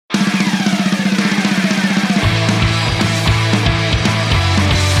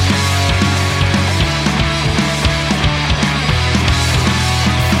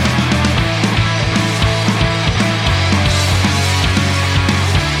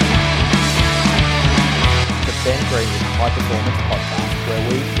High Performance Podcast,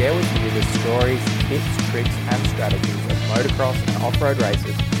 where we share with you the stories, tips, tricks and strategies of motocross and off-road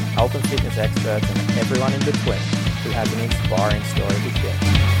racers, health and fitness experts and everyone in between who has an inspiring story to share.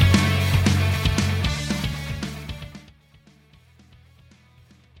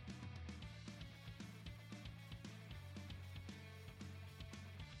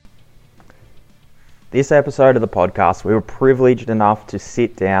 This episode of the podcast, we were privileged enough to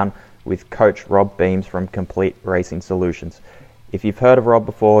sit down with Coach Rob Beams from Complete Racing Solutions. If you've heard of Rob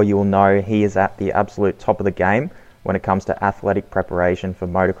before, you will know he is at the absolute top of the game when it comes to athletic preparation for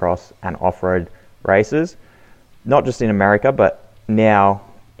motocross and off-road races, not just in America, but now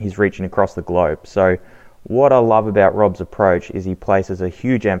he's reaching across the globe. So what I love about Rob's approach is he places a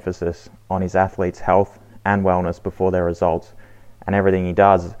huge emphasis on his athletes' health and wellness before their results, and everything he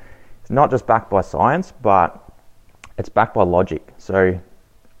does is not just backed by science, but it's backed by logic. So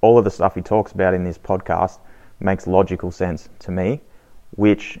all of the stuff he talks about in this podcast makes logical sense to me,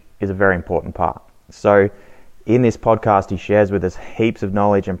 which is a very important part. So in this podcast, he shares with us heaps of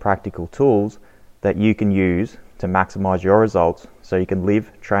knowledge and practical tools that you can use to maximize your results so you can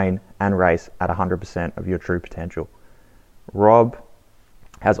live, train, and race at 100% of your true potential. Rob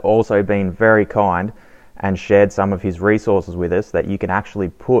has also been very kind and shared some of his resources with us that you can actually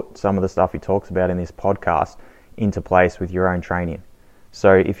put some of the stuff he talks about in this podcast into place with your own training.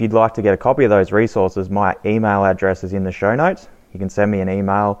 So if you'd like to get a copy of those resources, my email address is in the show notes. You can send me an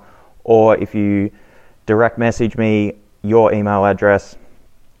email, or if you direct message me your email address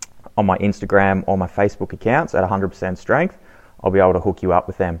on my Instagram or my Facebook accounts at 100% Strength, I'll be able to hook you up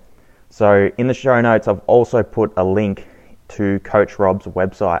with them. So in the show notes, I've also put a link to Coach Rob's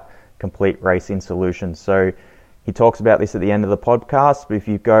website, Complete Racing Solutions. So he talks about this at the end of the podcast, but if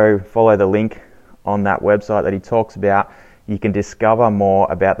you go follow the link on that website that he talks about, you can discover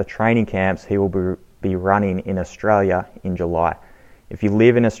more about the training camps he will be running in Australia in July. If you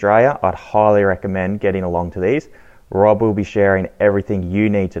live in Australia, I'd highly recommend getting along to these. Rob will be sharing everything you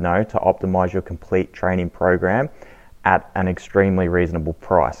need to know to optimize your complete training program at an extremely reasonable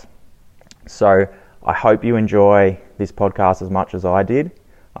price. So I hope you enjoy this podcast as much as I did.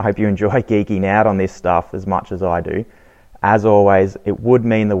 I hope you enjoy geeking out on this stuff as much as I do. As always, it would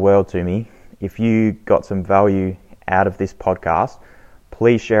mean the world to me if you got some value out of this podcast.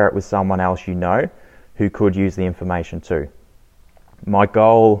 Please share it with someone else you know who could use the information too. My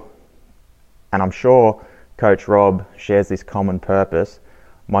goal, and I'm sure Coach Rob shares this common purpose,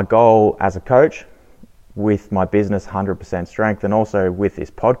 my goal as a coach with my business 100% Strength and also with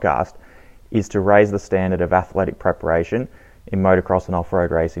this podcast is to raise the standard of athletic preparation in motocross and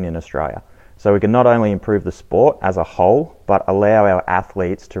off-road racing in Australia. So we can not only improve the sport as a whole, but allow our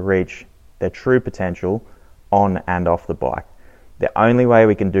athletes to reach their true potential on and off the bike. The only way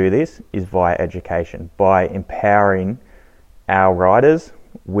we can do this is via education, by empowering our riders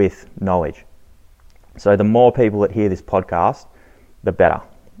with knowledge. So the more people that hear this podcast, the better.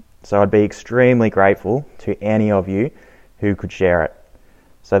 So I'd be extremely grateful to any of you who could share it.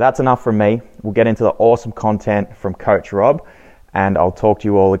 So that's enough from me. We'll get into the awesome content from Coach Rob, and I'll talk to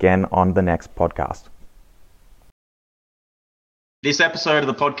you all again on the next podcast. This episode of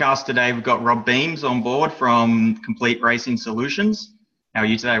the podcast today, we've got Rob Beams on board from Complete Racing Solutions. How are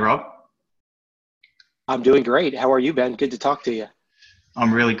you today, Rob? I'm doing great. How are you, Ben? Good to talk to you.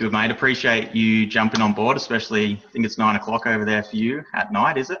 I'm really good, mate. Appreciate you jumping on board, especially, I think it's 9 o'clock over there for you at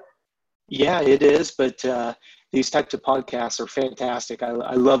night, is it? Yeah, it is. But these types of podcasts are fantastic.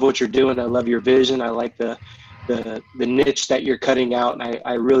 I love what you're doing. I love your vision. I like the niche that you're cutting out. And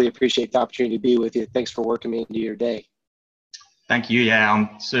I really appreciate the opportunity to be with you. Thanks for working me into your day. Thank you. Yeah,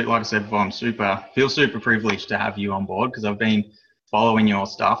 like I said before, feel super privileged to have you on board because I've been following your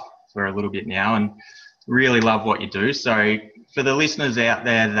stuff for a little bit now and really love what you do. So for the listeners out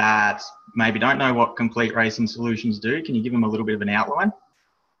there that maybe don't know what Complete Racing Solutions do, can you give them a little bit of an outline?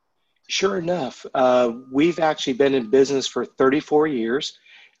 Sure enough. We've actually been in business for 34 years.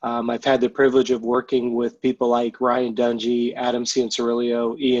 I've had the privilege of working with people like Ryan Dungey, Adam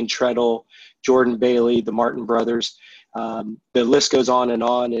Cianciarulo, Ian Treadle, Jordan Bailey, the Martin brothers. The list goes on,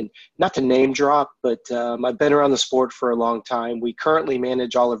 and not to name drop, but I've been around the sport for a long time. We currently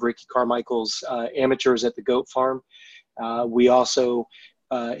manage all of Ricky Carmichael's amateurs at the Goat Farm. We also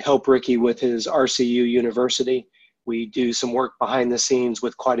help Ricky with his RCU University. We do some work behind the scenes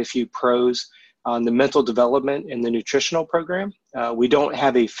with quite a few pros on the mental development and the nutritional program. We don't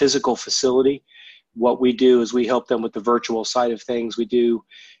have a physical facility. What we do is we help them with the virtual side of things. We do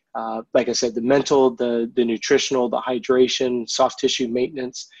like I said, the mental, the nutritional, the hydration, soft tissue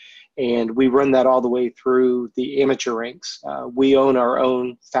maintenance, and we run that all the way through the amateur ranks. We own our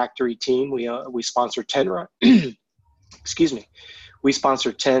own factory team. We sponsor 10 excuse me, we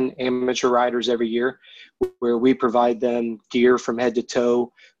sponsor 10 amateur riders every year where we provide them gear from head to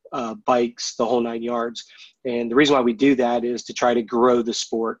toe, bikes, the whole 9 yards. And the reason why we do that is to try to grow the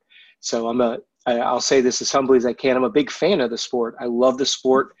sport. So I'll say this as humbly as I can. I'm a big fan of the sport. I love the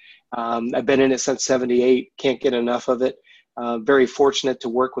sport. I've been in it since '78. Can't get enough of it. Very fortunate to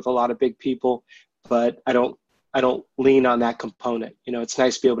work with a lot of big people, but I don't lean on that component. It's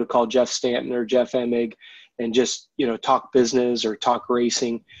nice to be able to call Jeff Stanton or Jeff Emig and just, talk business or talk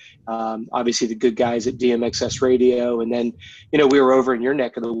racing. Obviously the good guys at DMXS Radio. And then, we were over in your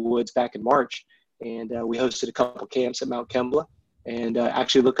neck of the woods back in March, and we hosted a couple camps at Mount Kembla, and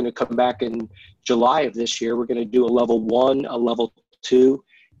actually looking to come back in July of this year. We're going to do a level 1, a level 2,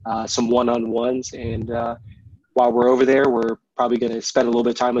 some one-on-ones. And while we're over there, we're probably going to spend a little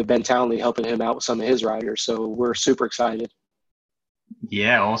bit of time with Ben Townley, helping him out with some of his riders. So we're super excited.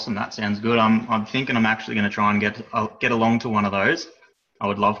 Yeah, awesome. That sounds good. I'm thinking I'm actually going to try and get along to one of those. I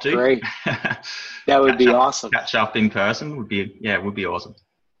would love to. Great. That would be awesome. Catch up in person would be awesome.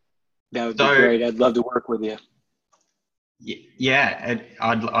 That would be great. I'd love to work with you. Yeah,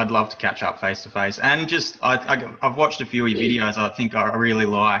 I'd love to catch up face to face. And just I've watched a few of your videos. I think I really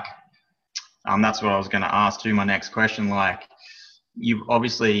like. That's what I was going to ask too. My next question, like, you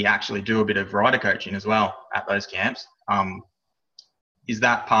obviously actually do a bit of rider coaching as well at those camps. Is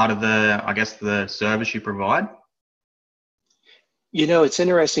that part of the service you provide? It's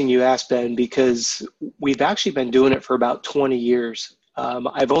interesting you asked, Ben, because we've actually been doing it for about 20 years.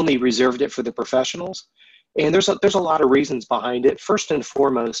 I've only reserved it for the professionals, and there's a lot of reasons behind it. First and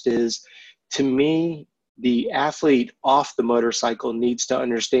foremost is, to me, the athlete off the motorcycle needs to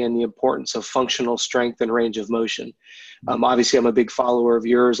understand the importance of functional strength and range of motion. Obviously, I'm a big follower of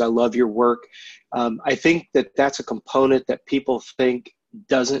yours. I love your work. I think that that's a component that people think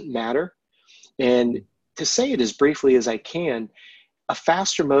doesn't matter. And to say it as briefly as I can, a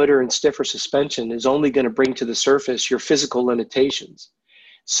faster motor and stiffer suspension is only going to bring to the surface your physical limitations.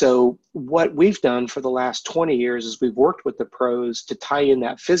 So what we've done for the last 20 years is we've worked with the pros to tie in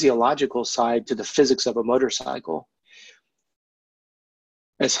that physiological side to the physics of a motorcycle.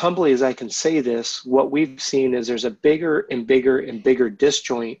 As humbly as I can say this, what we've seen is there's a bigger and bigger and bigger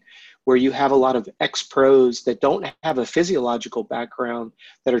disjoint where you have a lot of ex-pros that don't have a physiological background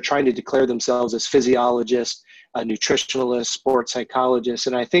that are trying to declare themselves as physiologists, nutritionalists, sports psychologists.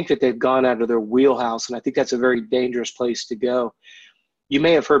 And I think that they've gone out of their wheelhouse, and I think that's a very dangerous place to go. You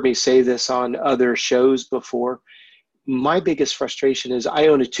may have heard me say this on other shows before. My biggest frustration is I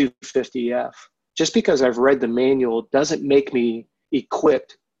own a 250F. Just because I've read the manual doesn't make me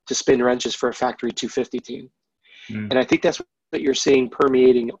equipped to spin wrenches for a factory 250 team. And I think that's what you're seeing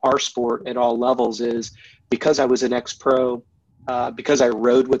permeating our sport at all levels is because I was an ex-pro, because I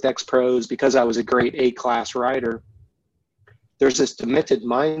rode with ex-pros, because I was a great A-class rider, there's this demented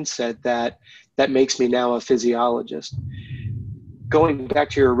mindset that makes me now a physiologist. Going back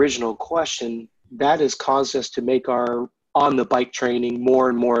to your original question, that has caused us to make our on-the-bike training more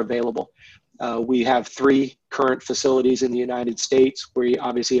and more available. We have 3 current facilities in the United States. We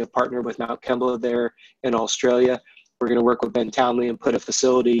obviously have partnered with Mount Kembla there in Australia. We're going to work with Ben Townley and put a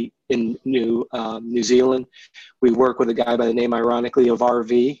facility in New Zealand. We work with a guy by the name, ironically, of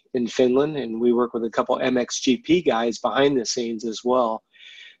RV in Finland, and we work with a couple MXGP guys behind the scenes as well.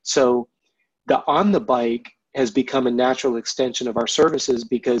 So the on-the-bike has become a natural extension of our services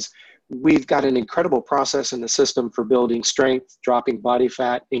because we've got an incredible process in the system for building strength, dropping body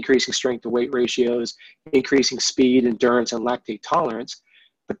fat, increasing strength to weight ratios, increasing speed, endurance, and lactate tolerance.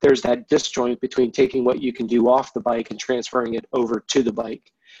 But there's that disjoint between taking what you can do off the bike and transferring it over to the bike.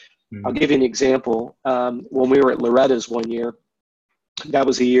 I'll give you an example. When we were at Loretta's one year, that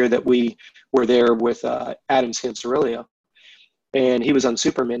was the year that we were there with Adam Cianciarulo. And he was on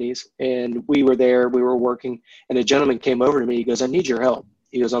Super Minis, and we were there, we were working, and a gentleman came over to me. He goes, "I need your help."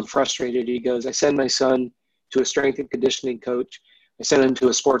 He goes, "I'm frustrated." He goes, "I send my son to a strength and conditioning coach. I sent him to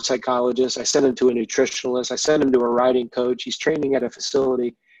a sports psychologist. I sent him to a nutritionalist. I sent him to a riding coach. He's training at a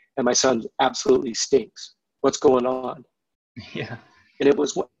facility, and my son absolutely stinks. What's going on?" Yeah. And it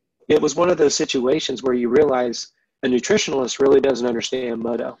was one of those situations where you realize a nutritionalist really doesn't understand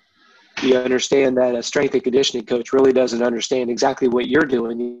moto. You understand that a strength and conditioning coach really doesn't understand exactly what you're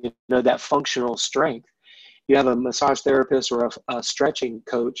doing, that functional strength. You have a massage therapist or a stretching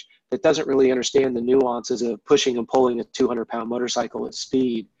coach that doesn't really understand the nuances of pushing and pulling a 200-pound motorcycle at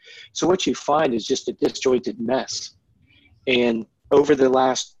speed. So what you find is just a disjointed mess. And over the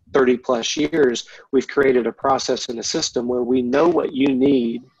last 30-plus years, we've created a process and a system where we know what you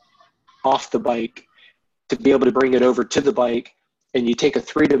need off the bike to be able to bring it over to the bike and you take a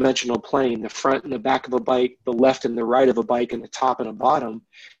three-dimensional plane, the front and the back of a bike, the left and the right of a bike, and the top and the bottom,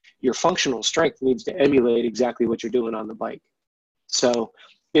 your functional strength needs to emulate exactly what you're doing on the bike. So,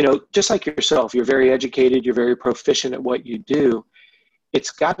 just like yourself, you're very educated, you're very proficient at what you do.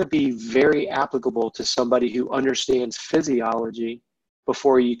 It's got to be very applicable to somebody who understands physiology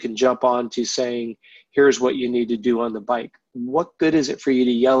before you can jump on to saying, here's what you need to do on the bike. What good is it for you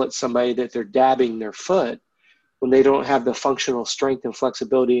to yell at somebody that they're dabbing their foot when they don't have the functional strength and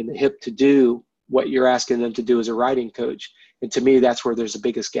flexibility in the hip to do what you're asking them to do as a riding coach? And to me, that's where there's the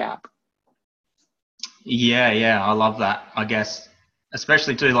biggest gap. Yeah, I love that. I guess,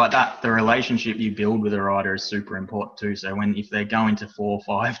 especially too, like that, the relationship you build with a rider is super important too. So if they're going to 4 or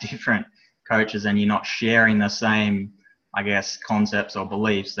 5 different coaches and you're not sharing the same, I guess, concepts or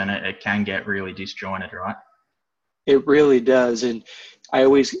beliefs, then it can get really disjointed, right? It really does. And I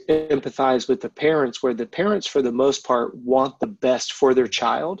always empathize with the parents, where the parents, for the most part, want the best for their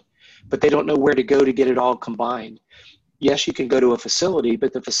child, but they don't know where to go to get it all combined. Yes, you can go to a facility,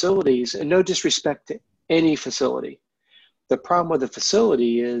 but the facilities, and no disrespect to any facility, the problem with the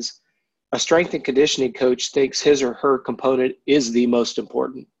facility is a strength and conditioning coach thinks his or her component is the most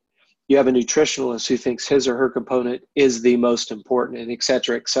important. You have a nutritionalist who thinks his or her component is the most important, and et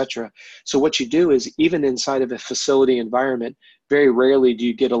cetera, et cetera. So what you do is, even inside of a facility environment, very rarely do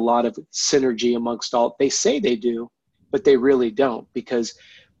you get a lot of synergy amongst all. They say they do, but they really don't, because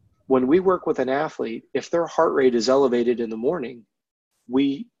when we work with an athlete, if their heart rate is elevated in the morning,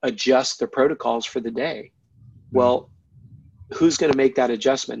 we adjust the protocols for the day. Well, who's going to make that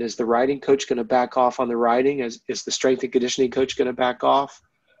adjustment? Is the riding coach going to back off on the riding? Is the strength and conditioning coach going to back off?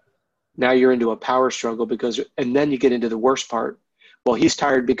 Now you're into a power struggle, and then you get into the worst part. Well, he's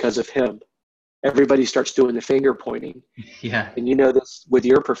tired because of him. Everybody starts doing the finger pointing. Yeah. And you know this with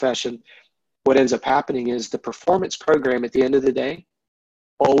your profession, what ends up happening is the performance program at the end of the day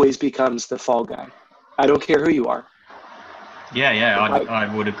always becomes the fall guy. I don't care who you are. Yeah,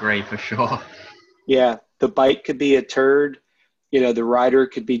 I would agree for sure. Yeah, the bike could be a turd. The rider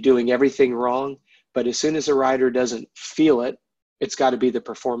could be doing everything wrong. But as soon as the rider doesn't feel it, it's got to be the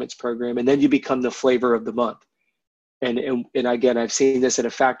performance program. And then you become the flavor of the month. And again, I've seen this at a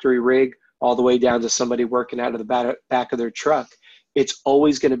factory rig all the way down to somebody working out of the back of their truck. It's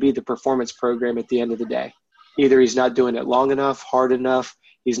always going to be the performance program at the end of the day. Either he's not doing it long enough, hard enough,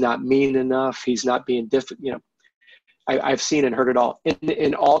 he's not mean enough, he's not being different. I've seen and heard it all.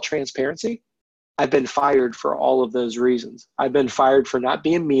 In all transparency, I've been fired for all of those reasons. I've been fired for not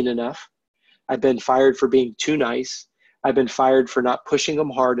being mean enough. I've been fired for being too nice. I've been fired for not pushing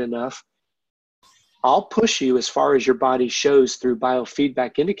them hard enough. I'll push you as far as your body shows through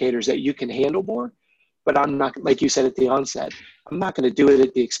biofeedback indicators that you can handle more, but I'm not, like you said at the onset, I'm not going to do it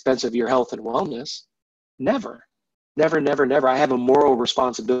at the expense of your health and wellness. Never, never, never, never. I have a moral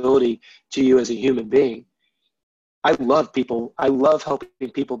responsibility to you as a human being. I love people. I love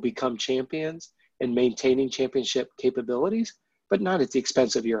helping people become champions and maintaining championship capabilities, but not at the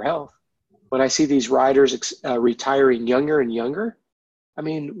expense of your health. When I see these riders retiring younger and younger, I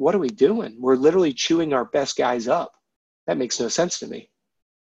mean, what are we doing? We're literally chewing our best guys up. That makes no sense to me.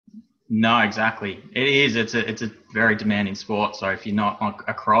 No, exactly. It is. It's a very demanding sport. So if you're not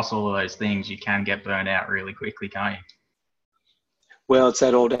across all of those things, you can get burned out really quickly, can't you? Well, it's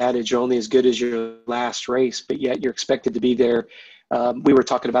that old adage, you're only as good as your last race, but yet you're expected to be there. We were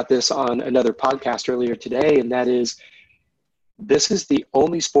talking about this on another podcast earlier today, and that is, this is the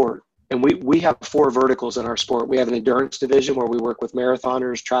only sport. And we have 4 verticals in our sport. We have an endurance division where we work with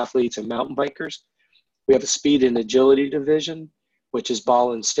marathoners, triathletes, and mountain bikers. We have a speed and agility division, which is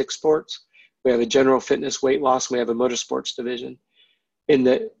ball and stick sports. We have a general fitness, weight loss, and we have a motorsports division. In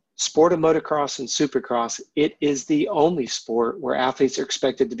the sport of motocross and supercross, it is the only sport where athletes are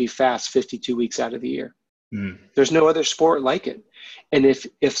expected to be fast 52 weeks out of the year. There's no other sport like it. And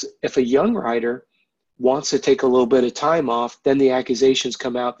if a young rider wants to take a little bit of time off, then the accusations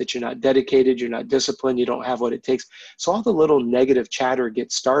come out that you're not dedicated, you're not disciplined, you don't have what it takes. So all the little negative chatter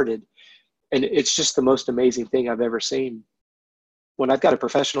gets started. And it's just the most amazing thing I've ever seen. When I've got a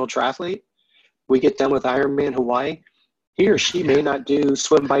professional triathlete, we get done with Ironman Hawaii, he or she may not do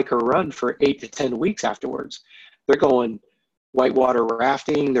swim, bike, or run for 8 to 10 weeks afterwards. They're going whitewater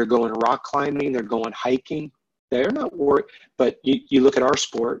rafting, they're going rock climbing, they're going hiking. They're not worried. But you look at our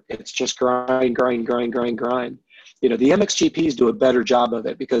sport, it's just grind. The MXGPs do a better job of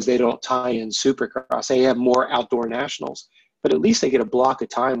it because they don't tie in Supercross. They have more outdoor nationals, but at least they get a block of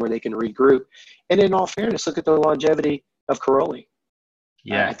time where they can regroup. And in all fairness, look at the longevity of Caroli.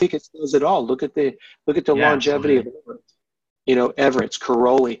 Yeah, I think it says it all. Look at the longevity absolutely. of Everett. Everett's,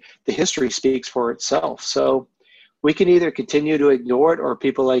 Caroli. The history speaks for itself. So we can either continue to ignore it, or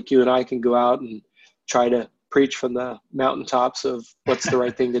people like you and I can go out and try to preach from the mountaintops of what's the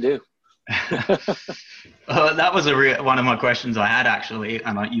right thing to do. That was one of my questions I had, actually,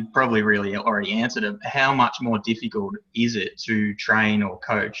 and you probably really already answered it. How much more difficult is it to train or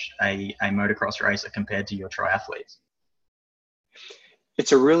coach a motocross racer compared to your triathletes?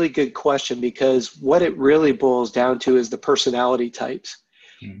 It's a really good question, because what it really boils down to is the personality types.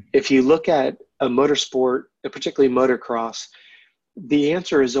 If you look at a motorsport, particularly motocross, the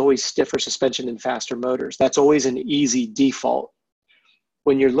answer is always stiffer suspension and faster motors. That's always an easy default.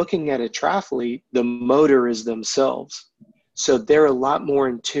 When you're looking at a triathlete, the motor is themselves. So they're a lot more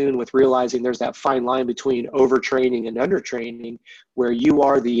in tune with realizing there's that fine line between overtraining and undertraining, where you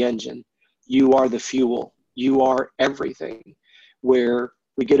are the engine, you are the fuel, you are everything. Where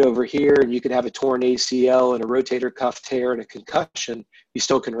we get over here and you could have a torn ACL and a rotator cuff tear and a concussion, you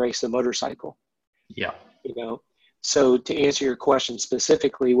still can race the motorcycle. Yeah. You know, so to answer your question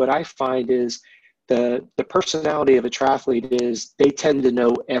specifically, what I find is the personality of a triathlete is they tend to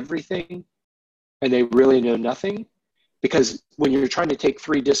know everything and they really know nothing. Because when you're trying to take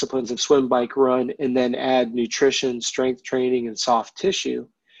 3 disciplines of swim, bike, run, and then add nutrition, strength training, and soft tissue,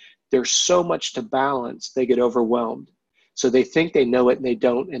 there's so much to balance, they get overwhelmed. So they think they know it and they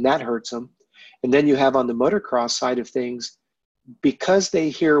don't, and that hurts them. And then you have on the motocross side of things, because they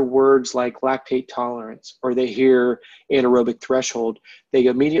hear words like lactate tolerance or they hear anaerobic threshold, they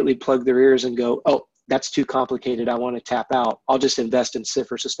immediately plug their ears and go, oh, that's too complicated. I want to tap out. I'll just invest in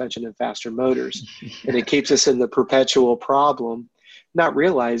stiffer suspension and faster motors. And it keeps us in the perpetual problem, not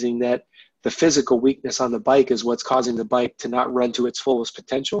realizing that the physical weakness on the bike is what's causing the bike to not run to its fullest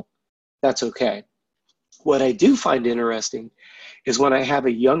potential. That's okay. What I do find interesting is when I have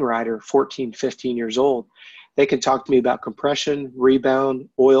a young rider, 14, 15 years old, they can talk to me about compression, rebound,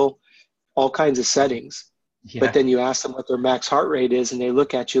 oil, all kinds of settings. Yeah. But then you ask them what their max heart rate is, and they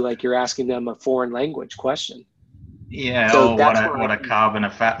look at you like you're asking them a foreign language question. Yeah, so what a carb and a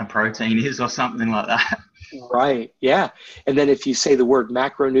fat and a protein is, or something like that. Right, yeah. And then if you say the word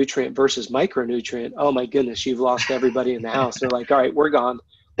macronutrient versus micronutrient, oh my goodness, you've lost everybody in the house. They're like, all right, we're gone.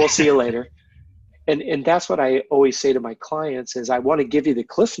 We'll see you later. And that's what I always say to my clients is I want to give you the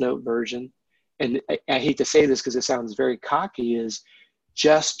Cliff Note version. And I hate to say this because it sounds very cocky, is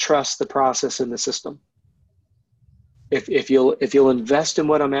just trust the process and the system. If you'll invest in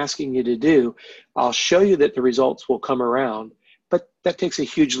what I'm asking you to do, I'll show you that the results will come around. But that takes a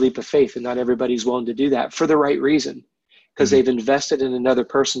huge leap of faith, and not everybody's willing to do that for the right reason, because they've invested in another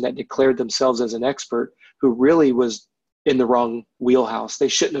person that declared themselves as an expert who really was in the wrong wheelhouse. They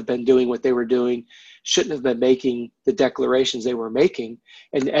shouldn't have been doing what they were doing, shouldn't have been making the declarations they were making,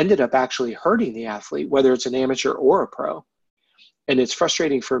 and ended up actually hurting the athlete, whether it's an amateur or a pro. And it's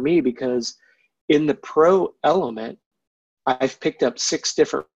frustrating for me because in the pro element, I've picked up 6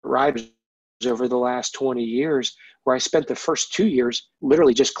 different riders over the last 20 years where I spent the first 2 years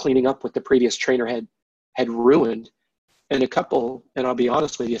literally just cleaning up what the previous trainer had ruined. And a couple, and I'll be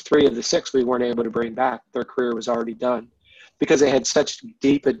honest with you, 3 of the 6 we weren't able to bring back. Their career was already done because they had such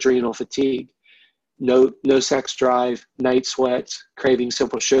deep adrenal fatigue. No sex drive, night sweats, craving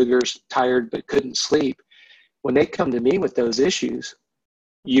simple sugars, tired but couldn't sleep. When they come to me with those issues,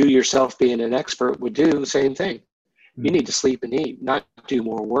 you yourself being an expert would do the same thing. You need to sleep and eat, not do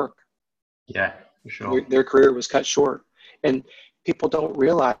more work. Yeah, for sure. Their career was cut short. And people don't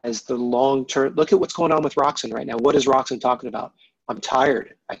realize the long-term. Look at what's going on with Roxon right now. What is Roxon talking about? I'm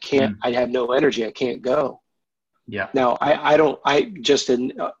tired. I can't, I have no energy. I can't go. Yeah. Now, I just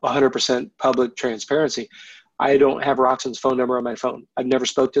in 100% public transparency, I don't have Roxon's phone number on my phone. I've never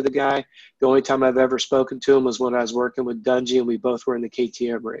spoke to the guy. The only time I've ever spoken to him was when I was working with Dungey and we both were in the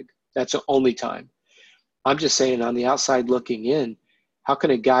KTM rig. That's the only time. I'm just saying, on the outside looking in, how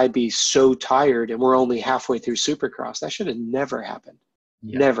can a guy be so tired and we're only halfway through Supercross? That should have never happened.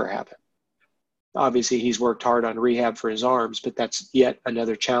 Yeah. Never happened. Obviously, he's worked hard on rehab for his arms, but that's yet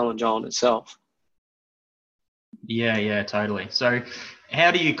another challenge all in itself. Yeah, totally. So how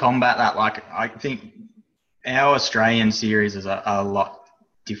do you combat that? Like, I think our Australian series is a lot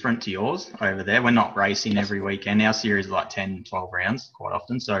different to yours over there. We're not racing every weekend. Our series is like 10, 12 rounds quite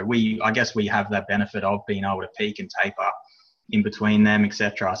often. So I guess we have that benefit of being able to peak and taper in between them,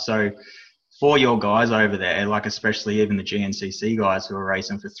 etc. So for your guys over there, like especially even the GNCC guys who are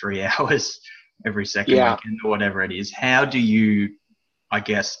racing for 3 hours every second weekend or whatever it is, how do you, I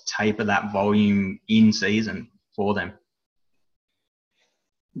guess, taper that volume in season for them?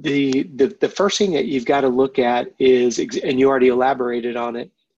 The first thing that you've got to look at is, and you already elaborated on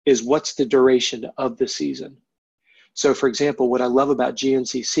it, is what's the duration of the season. So, for example, what I love about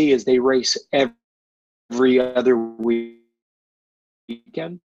GNCC is they race every every other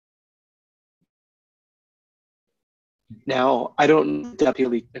weekend. Now, I don't know the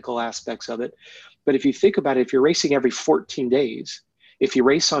technical aspects of it, but if you think about it, if you're racing every 14 days, if you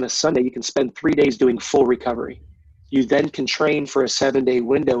race on a Sunday, you can spend 3 days doing full recovery. You then can train for a 7-day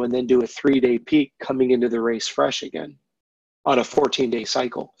window and then do a 3-day peak coming into the race fresh again on a 14-day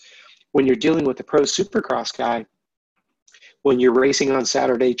cycle. When you're dealing with the pro supercross guy, when you're racing on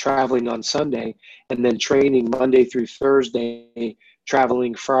Saturday, traveling on Sunday, and then training Monday through Thursday,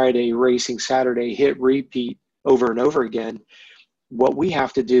 traveling Friday, racing Saturday, hit repeat over and over again, what we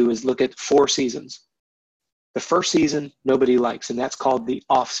have to do is look at 4 seasons. The first season, nobody likes, and that's called the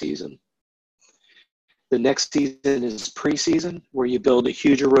off season. The next season is preseason, where you build a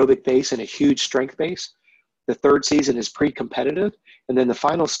huge aerobic base and a huge strength base. The third season is pre-competitive, and then the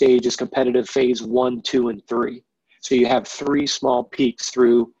final stage is competitive phase 1, 2, and 3. So you have 3 small peaks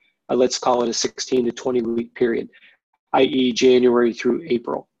through, let's call it a 16 to 20 week period, i.e. January through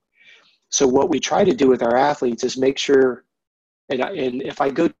April. So what we try to do with our athletes is make sure, and if I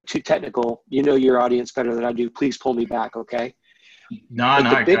go too technical, you know your audience better than I do, please pull me back, okay? No,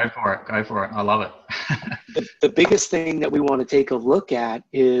 go for it. Go for it. I love it. the biggest thing that we want to take a look at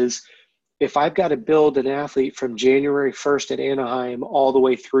is if I've got to build an athlete from January 1st at Anaheim all the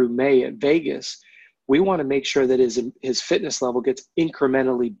way through May at Vegas, we want to make sure that his fitness level gets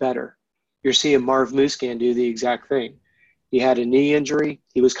incrementally better. You're seeing Marv Muscan do the exact thing. He had a knee injury.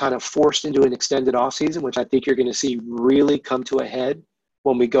 He was kind of forced into an extended offseason, which I think you're going to see really come to a head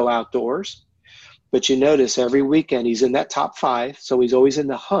when we go outdoors. But you notice every weekend he's in that top 5, so he's always in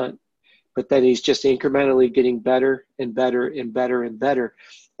the hunt, but then he's just incrementally getting better and better and better and better,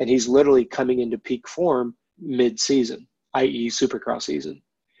 and he's literally coming into peak form mid-season, i.e. Supercross season.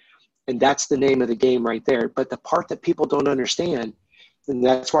 And that's the name of the game right there. But the part that people don't understand, and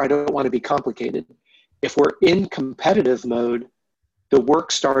that's where I don't want to be complicated, if we're in competitive mode, the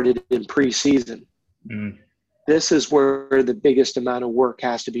work started in preseason. This is where the biggest amount of work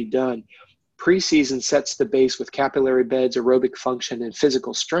has to be done. Preseason sets the base with capillary beds, aerobic function, and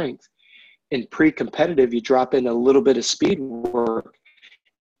physical strength. In pre-competitive, you drop in a little bit of speed work.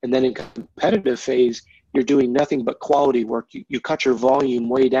 And then in competitive phase, you're doing nothing but quality work. You cut your volume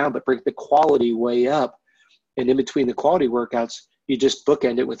way down, but bring the quality way up. And in between the quality workouts, you just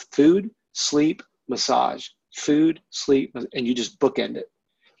bookend it with food, sleep, massage, food, sleep, and you just bookend it.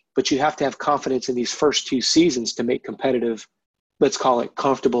 But you have to have confidence in these first 2 seasons to make competitive, let's call it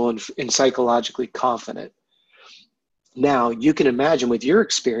comfortable and psychologically confident. Now, you can imagine with your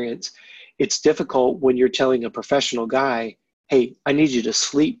experience, it's difficult when you're telling a professional guy, hey, I need you to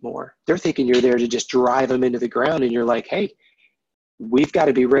sleep more. They're thinking you're there to just drive them into the ground, and you're like, hey, we've got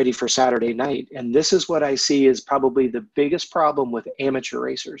to be ready for Saturday night. And this is what I see is probably the biggest problem with amateur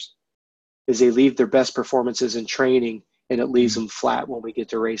racers, is they leave their best performances in training, and it leaves them flat when we get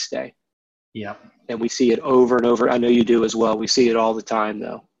to race day. Yeah. And we see it over and over. I know you do as well. We see it all the time,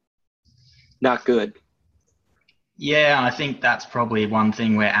 though. Not good. Yeah, I think that's probably one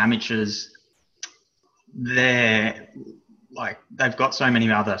thing where amateurs, they've got so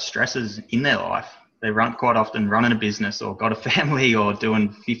many other stresses in their life. They quite often running a business or got a family or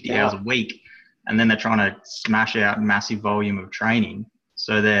doing 50 hours a week, and then they're trying to smash out massive volume of training.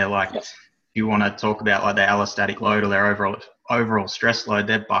 So they're like, if you want to talk about like their allostatic load or their overall stress load,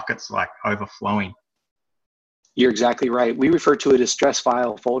 their bucket's like overflowing. You're exactly right. We refer to it as stress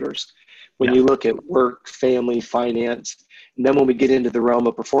file folders. When you look at work, family, finance, and then when we get into the realm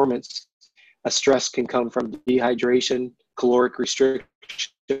of performance, a stress can come from dehydration, caloric restriction,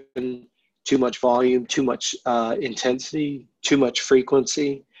 too much volume, too much intensity, too much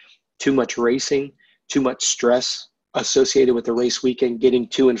frequency, too much racing, too much stress associated with the race weekend, getting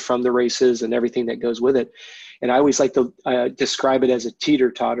to and from the races and everything that goes with it. And I always like to describe it as a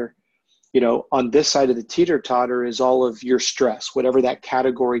teeter-totter. You know, on this side of the teeter-totter is all of your stress, whatever that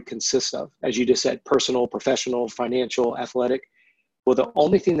category consists of. As you just said, personal, professional, financial, athletic. Well, the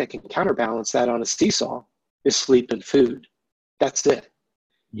only thing that can counterbalance that on a seesaw is sleep and food. That's it.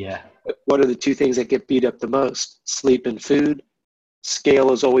 Yeah. What are the 2 things that get beat up the most? Sleep and food.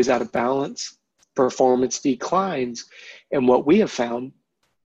 Scale is always out of balance. Performance declines. And what we have found,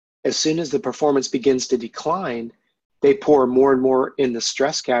 as soon as the performance begins to decline, they pour more and more in the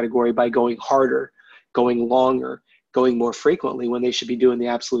stress category by going harder, going longer, going more frequently, when they should be doing the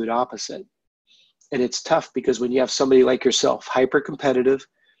absolute opposite. And it's tough because when you have somebody like yourself, hyper competitive,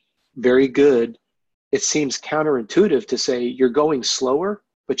 very good, it seems counterintuitive to say you're going slower,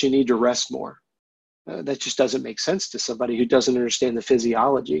 but you need to rest more. That just doesn't make sense to somebody who doesn't understand the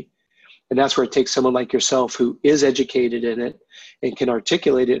physiology. And that's where it takes someone like yourself who is educated in it and can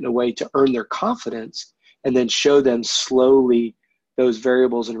articulate it in a way to earn their confidence and then show them slowly those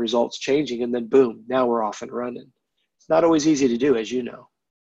variables and results changing. And then boom, now we're off and running. It's not always easy to do, as you know.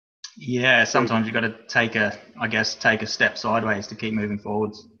 Yeah, sometimes you've got to take a step sideways to keep moving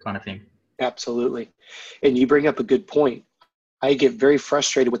forwards, kind of thing. Absolutely. And you bring up a good point. I get very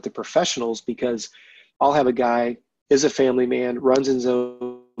frustrated with the professionals because I'll have a guy, is a family man, runs his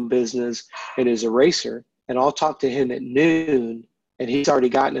own business, and is a racer, and I'll talk to him at noon, and he's already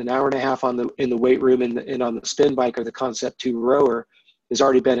gotten an hour and a half in the weight room and on the spin bike or the Concept 2 rower, has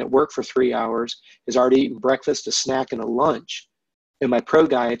already been at work for 3 hours, has already eaten breakfast, a snack, and a lunch. And my pro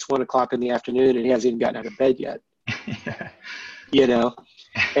guy, it's 1 o'clock in the afternoon, and he hasn't even gotten out of bed yet. You know,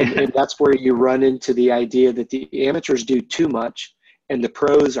 and that's where you run into the idea that the amateurs do too much, and the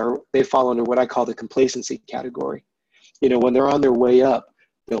pros they fall under what I call the complacency category. You know, when they're on their way up,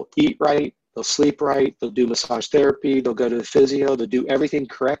 they'll eat right, they'll sleep right, they'll do massage therapy, they'll go to the physio, they'll do everything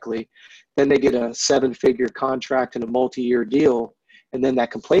correctly. Then they get a 7-figure contract and a multi-year deal, and then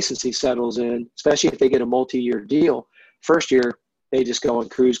that complacency settles in, especially if they get a multi-year deal. First year, they just go on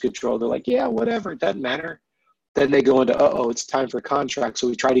cruise control. They're like, yeah, whatever, it doesn't matter. Then they go into, it's time for a contract. So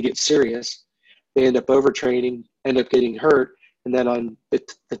we try to get serious. They end up overtraining, end up getting hurt. And then on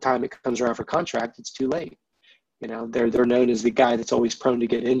the time it comes around for contract, it's too late. You know, they're known as the guy that's always prone to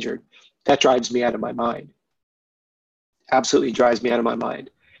get injured. That drives me out of my mind. Absolutely drives me out of my mind.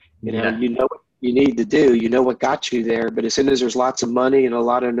 You know what you need to do. You know what got you there. But as soon as there's lots of money and a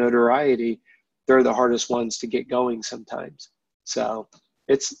lot of notoriety, they're the hardest ones to get going sometimes. So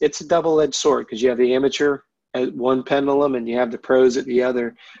it's a double-edged sword because you have the amateur at one pendulum and you have the pros at the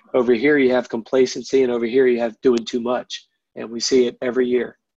other. Over here you have complacency, and over here you have doing too much, and we see it every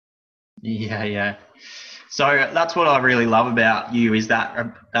year. Yeah. So that's what I really love about you is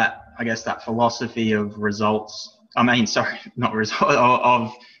that I guess that philosophy of results. Of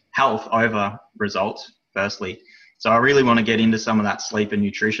health over results. Firstly, so I really want to get into some of that sleep and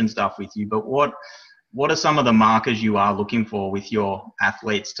nutrition stuff with you. But what are some of the markers you are looking for with your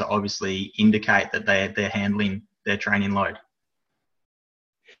athletes to obviously indicate that they're handling their training load?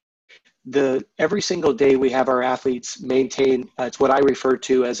 Every single day we have our athletes maintain, it's what I refer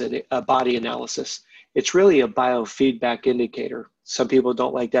to as a body analysis. It's really a biofeedback indicator. Some people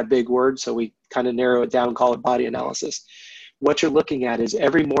don't like that big word, so we kind of narrow it down and call it body analysis. What you're looking at is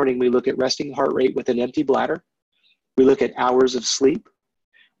every morning we look at resting heart rate with an empty bladder. We look at hours of sleep.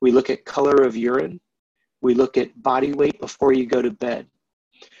 We look at color of urine. We look at body weight before you go to bed.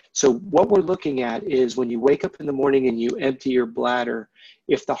 So what we're looking at is when you wake up in the morning and you empty your bladder,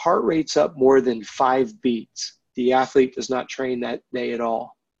 if the heart rate's up more than 5 beats, the athlete does not train that day at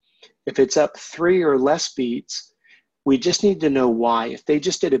all. If it's up 3 or less beats, we just need to know why. If they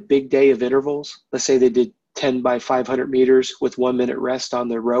just did a big day of intervals, let's say they did 10 by 500 meters with 1 minute rest on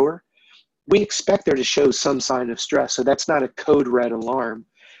the rower, we expect there to show some sign of stress. So that's not a code red alarm.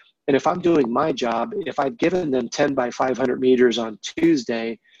 And if I'm doing my job, if I've given them 10 by 500 meters on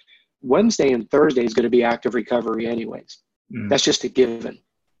Tuesday, Wednesday and Thursday is going to be active recovery anyways. That's just a given.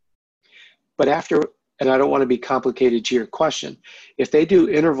 But and I don't want to be complicated to your question, if they do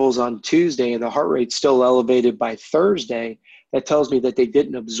intervals on Tuesday and the heart rate's still elevated by Thursday, that tells me that they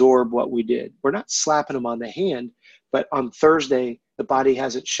didn't absorb what we did. We're not slapping them on the hand, but on Thursday, the body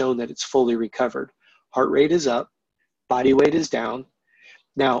hasn't shown that it's fully recovered. Heart rate is up, body weight is down.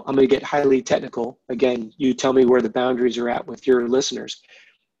 Now, I'm going to get highly technical. Again, you tell me where the boundaries are at with your listeners.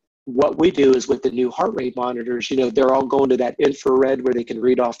 What we do is with the new heart rate monitors, they're all going to that infrared where they can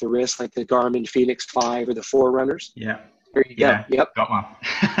read off the wrist, like the Garmin Fenix 5 or the Forerunners. Yeah. There you go. Yep. Got one.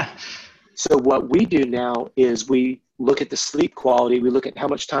 So what we do now is we look at the sleep quality. We look at how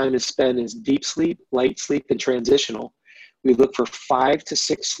much time is spent in deep sleep, light sleep, and transitional. We look for 5 to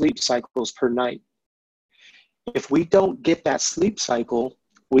 6 sleep cycles per night. If we don't get that sleep cycle,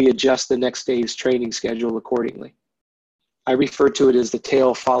 we adjust the next day's training schedule accordingly. I refer to it as the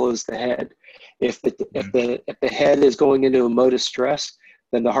tail follows the head. If the head is going into a mode of stress,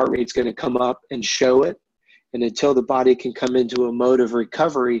 then the heart rate's going to come up and show it. And until the body can come into a mode of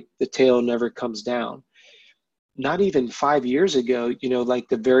recovery, the tail never comes down. Not even 5 years ago, like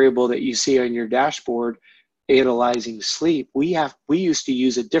the variable that you see on your dashboard, analyzing sleep, we used to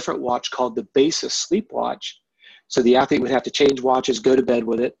use a different watch called the Basis Sleep Watch. So the athlete would have to change watches, go to bed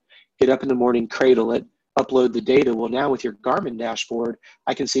with it, get up in the morning, cradle it, upload the data. Well, now with your Garmin dashboard,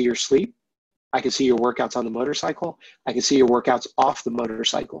 I can see your sleep. I can see your workouts on the motorcycle. I can see your workouts off the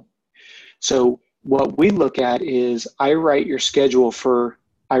motorcycle. So what we look at is I write your schedule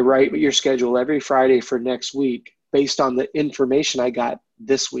every Friday for next week based on the information I got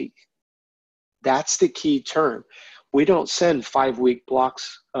this week. That's the key term. we don't send 5-week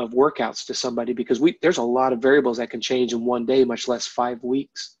blocks of workouts to somebody because there's a lot of variables that can change in one day, much less 5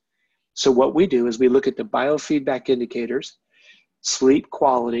 weeks. So what we do is we look at the biofeedback indicators, sleep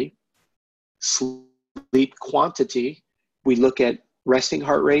quality, sleep quantity. We look at resting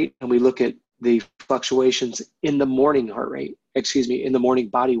heart rate, and we look at the fluctuations in the morning in the morning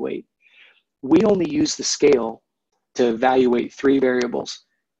body weight. We only use the scale to evaluate 3 variables: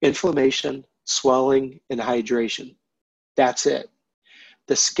 inflammation, swelling, and hydration. That's it.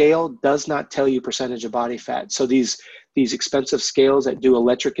 The scale does not tell you percentage of body fat. So these expensive scales that do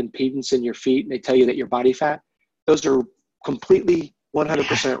electric impedance in your feet, and they tell you that your body fat, those are completely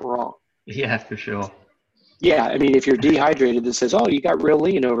 100% wrong. Yeah, for sure. Yeah, I mean, if you're dehydrated, it says, oh, you got real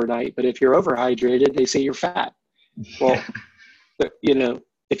lean overnight. But if you're overhydrated, they say you're fat. Well, you know,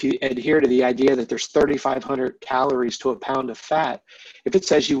 if you adhere to the idea that there's 3,500 calories to a pound of fat, if it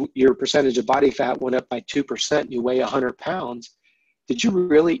says your percentage of body fat went up by 2%, you weigh 100 pounds, did you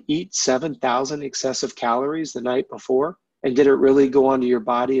really eat 7,000 excessive calories the night before? And did it really go onto your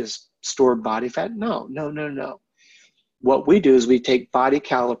body as stored body fat? No. What we do is we take body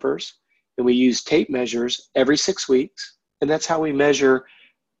calipers and we use tape measures every 6 weeks, and that's how we measure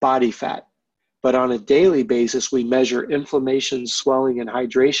body fat. But on a daily basis, we measure inflammation, swelling, and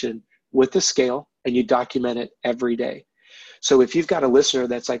hydration with the scale, and you document it every day. So if you've got a listener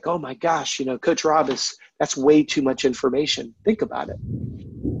that's like, oh my gosh, you know, Coach Rob, that's way too much information. Think about it.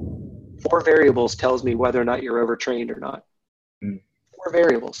 4 variables tells me whether or not you're overtrained or not. 4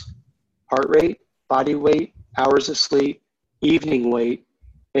 variables: heart rate, body weight, hours of sleep, evening weight,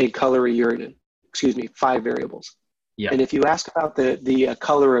 and color of urine. 5 variables. Yeah. And if you ask about the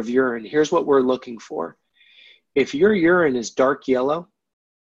color of urine, here's what we're looking for. If your urine is dark yellow,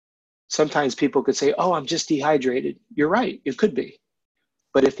 sometimes people could say, oh, I'm just dehydrated. You're right, it could be.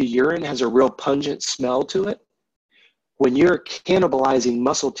 But if the urine has a real pungent smell to it, when you're cannibalizing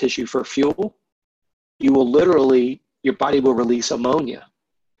muscle tissue for fuel, your body will release ammonia.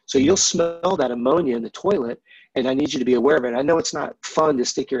 So you'll smell that ammonia in the toilet, and I need you to be aware of it. I know it's not fun to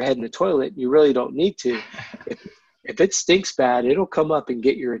stick your head in the toilet. You really don't need to. If it stinks bad, it'll come up and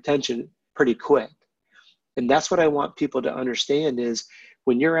get your attention pretty quick. And that's what I want people to understand is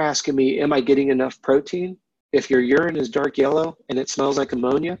when you're asking me, am I getting enough protein? If your urine is dark yellow and it smells like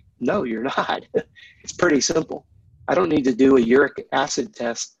ammonia, no, you're not. It's pretty simple. I don't need to do a uric acid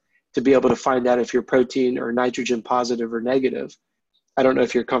test to be able to find out if you're protein or nitrogen positive or negative. I don't know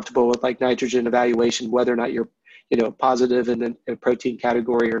if you're comfortable with like nitrogen evaluation, whether or not you're, positive in the protein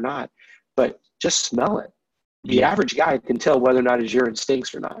category or not, but just smell it. The average guy can tell whether or not his urine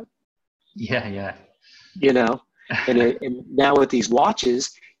stinks or not. Yeah. And now with these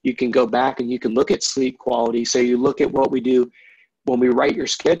watches, you can go back and you can look at sleep quality. So you look at what we do when we write your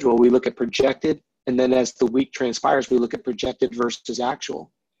schedule, we look at projected. And then as the week transpires, we look at projected versus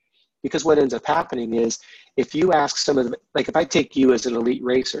actual. Because what ends up happening is if you ask if I take you as an elite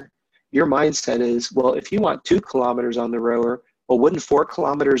racer, your mindset is, well, if you want 2 kilometers on the rower, well, wouldn't 4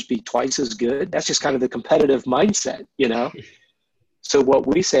 kilometers be twice as good? That's just kind of the competitive mindset, So what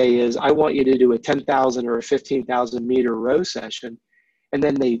we say is, I want you to do a 10,000 or a 15,000 meter row session. And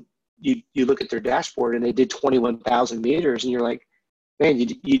then you look at their dashboard and they did 21,000 meters. And you're like, man,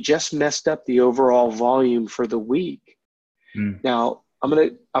 you just messed up the overall volume for the week. Now, I'm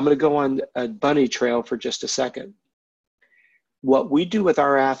gonna go on a bunny trail for just a second. What we do with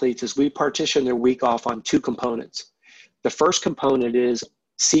our athletes is we partition their week off on 2 components. The first component is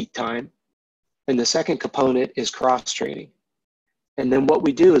seat time, and the second component is cross training. And then what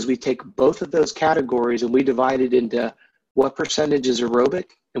we do is we take both of those categories and we divide it into what percentage is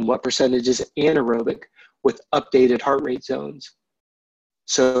aerobic and what percentage is anaerobic with updated heart rate zones.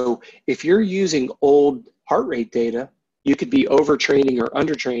 So if you're using old heart rate data, you could be overtraining or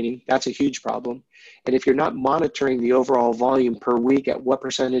undertraining. That's a huge problem. And if you're not monitoring the overall volume per week at what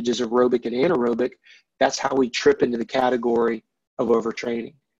percentage is aerobic and anaerobic, that's how we trip into the category of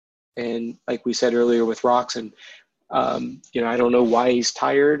overtraining. And like we said earlier with Roxon, I don't know why he's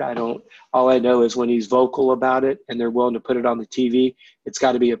tired. All I know is when he's vocal about it and they're willing to put it on the TV, it's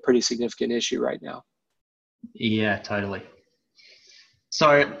got to be a pretty significant issue right now. Yeah, totally.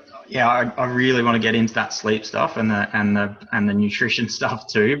 So yeah, I really want to get into that sleep stuff and the nutrition stuff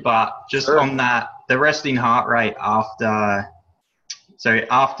too. But just Sure. On that, the resting heart rate after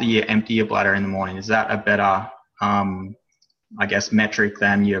you empty your bladder in the morning, is that a better, metric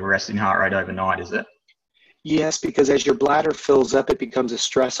than your resting heart rate overnight? Is it? Yes, because as your bladder fills up, it becomes a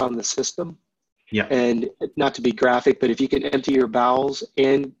stress on the system. Yeah. And not to be graphic, but if you can empty your bowels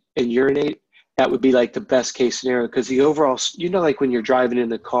and urinate that would be like the best case scenario, because the overall, like when you're driving in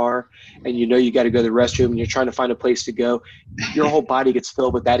the car and you got to go to the restroom and you're trying to find a place to go, your whole body gets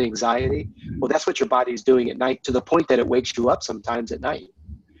filled with that anxiety. Well, that's what your body is doing at night, to the point that it wakes you up sometimes at night.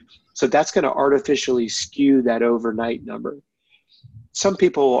 So that's going to artificially skew that overnight number. Some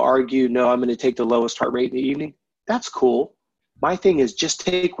people will argue, no, I'm going to take the lowest heart rate in the evening. That's cool. My thing is just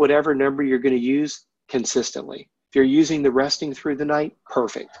take whatever number you're going to use consistently. If you're using the resting through the night,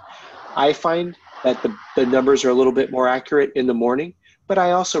 perfect. I find that the numbers are a little bit more accurate in the morning, but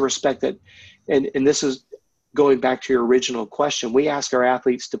I also respect that. And this is going back to your original question. We ask our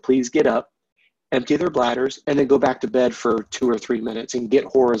athletes to please get up, empty their bladders, and then go back to bed for 2 or 3 minutes and get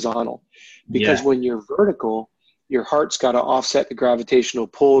horizontal. Because when you're vertical, your heart's got to offset the gravitational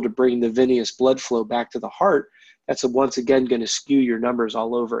pull to bring the venous blood flow back to the heart. That's once again going to skew your numbers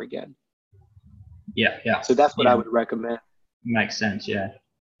all over again. Yeah. So that's what I would recommend. Makes sense, yeah.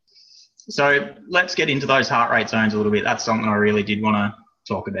 So let's get into those heart rate zones a little bit. That's something I really did want to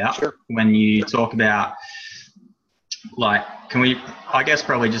talk about. Sure. When you talk about, like, can we, I guess,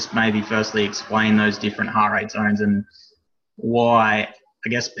 probably just maybe firstly explain those different heart rate zones and why, I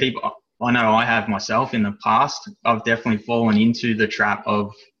guess, people, I know I have myself in the past, I've definitely fallen into the trap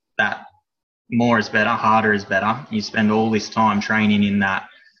of that more is better, harder is better. You spend all this time training in that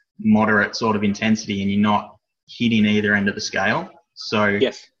moderate sort of intensity and you're not hitting either end of the scale. So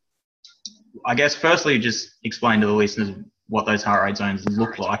yes. I guess firstly just explain to the listeners what those heart rate zones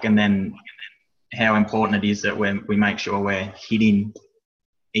look like, and then how important it is that we make sure we're hitting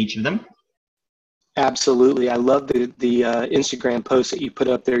each of them. Absolutely. I love the Instagram post that you put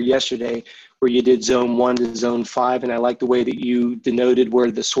up there yesterday where you did zone 1 to zone 5. And I like the way that you denoted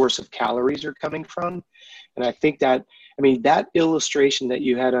where the source of calories are coming from. And I think that illustration that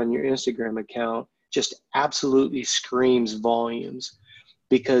you had on your Instagram account just absolutely screams volumes,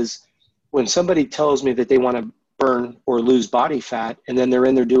 because when somebody tells me that they want to burn or lose body fat, and then they're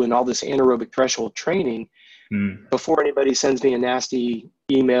in there doing all this anaerobic threshold training, before anybody sends me a nasty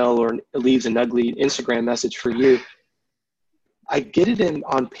email or leaves an ugly Instagram message for you, I get it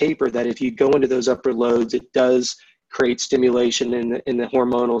on paper that if you go into those upper loads, it does create stimulation in the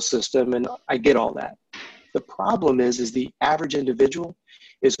hormonal system, and I get all that. The problem is the average individual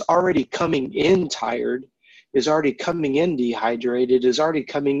is already coming in tired, is already coming in dehydrated, is already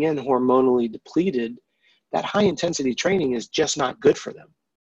coming in hormonally depleted. That high intensity training is just not good for them.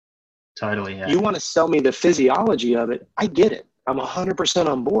 Totally, yeah. You want to sell me the physiology of it, I get it. I'm 100%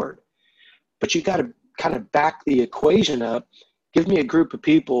 on board. But you got to kind of back the equation up. Give me a group of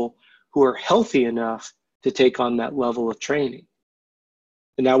people who are healthy enough to take on that level of training.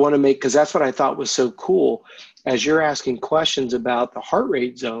 And I want to because that's what I thought was so cool. As you're asking questions about the heart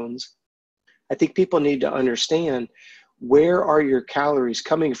rate zones, I think people need to understand, where are your calories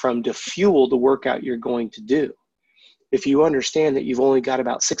coming from to fuel the workout you're going to do? If you understand that you've only got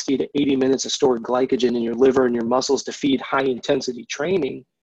about 60 to 80 minutes of stored glycogen in your liver and your muscles to feed high intensity training,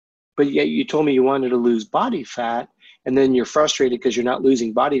 but yet you told me you wanted to lose body fat, and then you're frustrated because you're not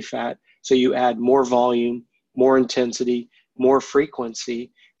losing body fat, so you add more volume, more intensity, more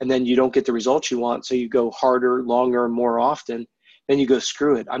frequency, and then you don't get the results you want, so you go harder, longer, more often. Then you go,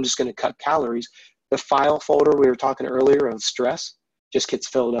 screw it, I'm just going to cut calories. The file folder we were talking earlier of stress just gets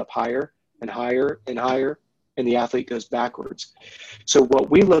filled up higher and higher and higher, and the athlete goes backwards. So what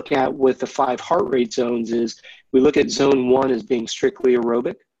we look at with the 5 heart rate zones is we look at zone 1 as being strictly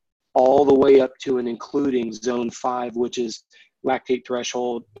aerobic, all the way up to and including zone 5, which is lactate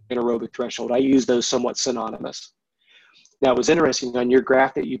threshold, anaerobic threshold. I use those somewhat synonymous. Now, it was interesting on your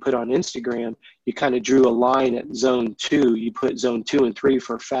graph that you put on Instagram, you kind of drew a line at zone 2. You put zone 2 and 3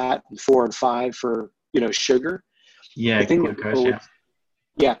 for fat and 4 and 5 for, sugar. Yeah, glucose,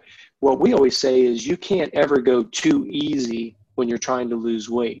 yeah. What we always say is you can't ever go too easy when you're trying to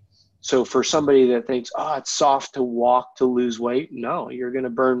lose weight. So for somebody that thinks, it's soft to walk to lose weight, no, you're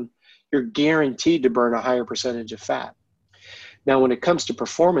guaranteed to burn a higher percentage of fat. Now, when it comes to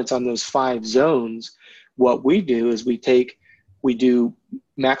performance on those 5 zones, what we do is we do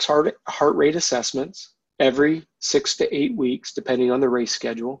max heart rate assessments every 6 to 8 weeks, depending on the race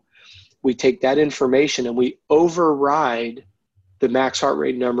schedule. We take that information and we override the max heart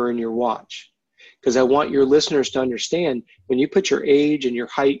rate number in your watch. Because I want your listeners to understand, when you put your age and your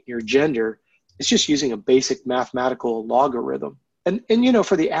height and your gender, it's just using a basic mathematical logarithm. And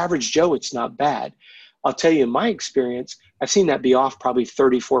for the average Joe, it's not bad. I'll tell you, in my experience, I've seen that be off probably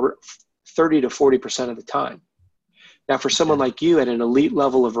 30 to 40% of the time. Now, for someone like you at an elite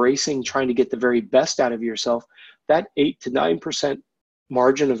level of racing, trying to get the very best out of yourself, that 8 to 9%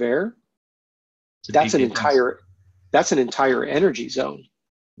 margin of error, that's an entire energy zone.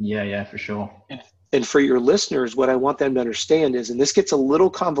 Yeah, for sure. And for your listeners, what I want them to understand is, and this gets a little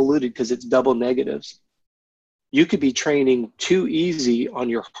convoluted because it's double negatives. You could be training too easy on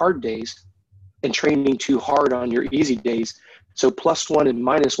your hard days and training too hard on your easy days. So +1 and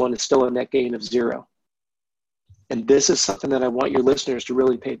 -1 is still a net gain of 0. And this is something that I want your listeners to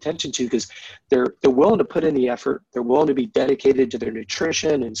really pay attention to, because they're willing to put in the effort. They're willing to be dedicated to their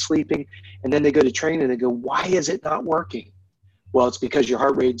nutrition and sleeping. And then they go to train and they go, why is it not working? Well, it's because your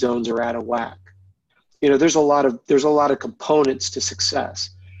heart rate zones are out of whack. There's a lot of components to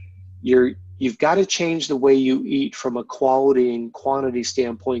success. You've got to change the way you eat from a quality and quantity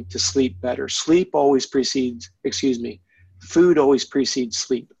standpoint to sleep better. Food always precedes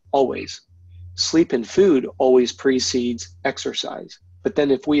sleep, always. Sleep and food always precedes exercise. But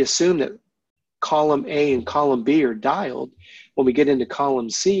then if we assume that column A and column B are dialed, when we get into column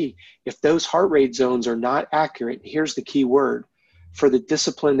C, if those heart rate zones are not accurate, here's the key word for the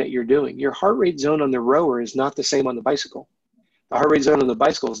discipline that you're doing. Your heart rate zone on the rower is not the same on the bicycle. The heart rate zone on the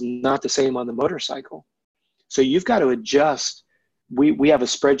bicycle is not the same on the motorcycle. So you've got to adjust. We have a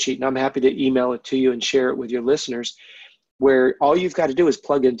spreadsheet, and I'm happy to email it to you and share it with your listeners, where all you've got to do is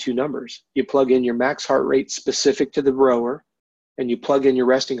plug in 2 numbers. You plug in your max heart rate specific to the rower, and you plug in your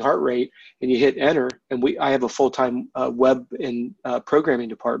resting heart rate, and you hit enter. And I have a full-time web and programming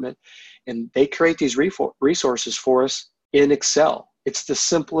department, and they create these resources for us in Excel. It's the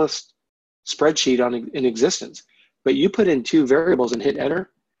simplest spreadsheet in existence. But you put in 2 variables and hit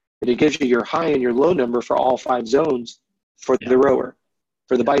enter, and it gives you your high and your low number for all 5 zones for the rower,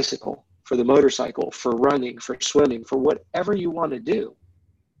 for the bicycle, for the motorcycle, for running, for swimming, for whatever you want to do.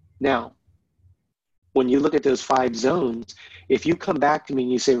 Now, when you look at those 5 zones, if you come back to me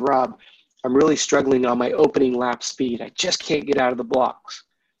and you say, Rob, I'm really struggling on my opening lap speed. I just can't get out of the blocks.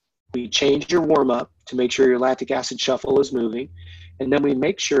 We change your warm-up to make sure your lactic acid shuffle is moving. And then we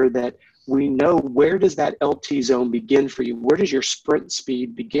make sure that we know, where does that LT zone begin for you? Where does your sprint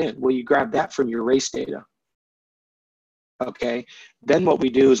speed begin? Well, you grab that from your race data. Okay. Then what we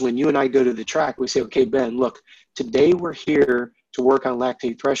do is, when you and I go to the track, we say, okay, Ben, look, today we're here to work on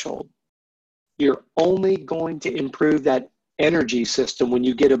lactate threshold. You're only going to improve that energy system when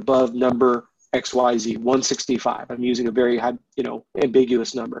you get above number XYZ, 165. I'm using a very high,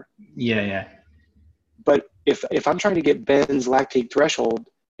 ambiguous number. Yeah. But if I'm trying to get Ben's lactate threshold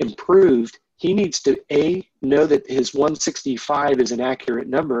improved, he needs to know that his 165 is an accurate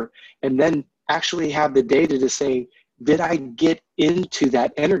number, and then actually have the data to say, did I get into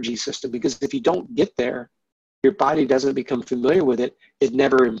that energy system? Because if you don't get there, your body doesn't become familiar with it. It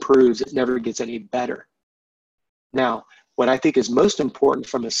never improves. It never gets any better. Now, what I think is most important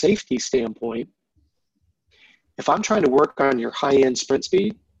from a safety standpoint, if I'm trying to work on your high-end sprint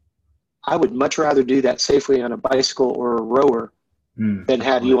speed, I would much rather do that safely on a bicycle or a rower than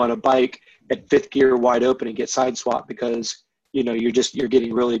have you on a bike at 5th gear wide open and get side swapped because, you're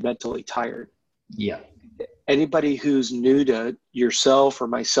getting really mentally tired. Yeah. Anybody who's new to yourself or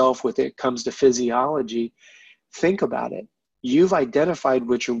myself when it comes to physiology, think about it. You've identified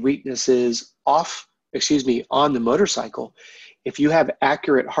what your weakness is on the motorcycle. If you have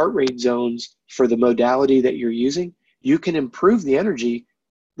accurate heart rate zones for the modality that you're using, you can improve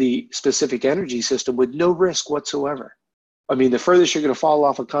the specific energy system with no risk whatsoever. I mean, the furthest you're going to fall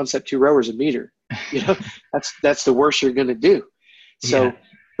off a Concept 2 rower is a meter. That's the worst you're going to do. So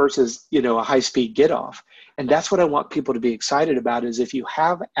versus, a high-speed get-off. And that's what I want people to be excited about, is if you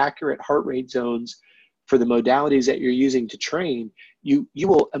have accurate heart rate zones for the modalities that you're using to train, you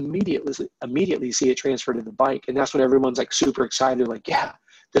will immediately see it transfer to the bike. And that's when everyone's like super excited, like, yeah,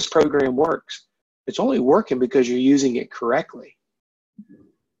 this program works. It's only working because you're using it correctly.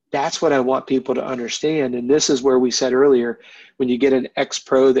 That's what I want people to understand. And this is where we said earlier, when you get an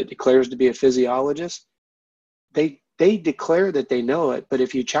ex-pro that declares to be a physiologist, they declare that they know it, but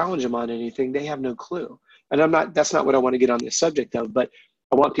if you challenge them on anything, they have no clue. And that's not what I want to get on this subject of, but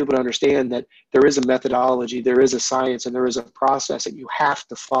I want people to understand that there is a methodology, there is a science, and there is a process that you have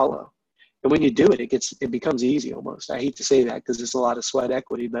to follow. And when you do it, it becomes easy almost. I hate to say that because it's a lot of sweat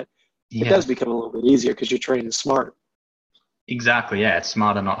equity, but it does become a little bit easier because you're training smart. Exactly. Yeah. It's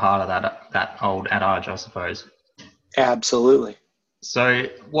smarter, not harder. That old adage, I suppose. Absolutely. So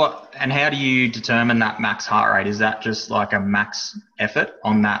how do you determine that max heart rate? Is that just like a max effort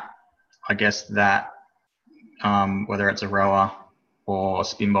on that, I guess that, whether it's a rower or a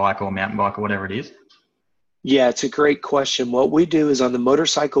spin bike or mountain bike or whatever it is? Yeah, it's a great question. What we do is on the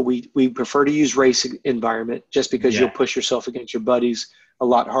motorcycle, we prefer to use race environment just because you'll push yourself against your buddies a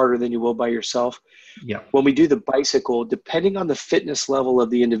lot harder than you will by yourself. Yeah. When we do the bicycle, depending on the fitness level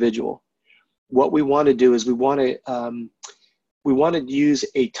of the individual, what we want to do is we want to we want to use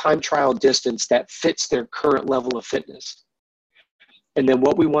a time trial distance that fits their current level of fitness. And then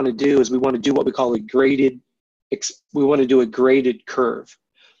what we want to do is we want to do what we call a graded curve.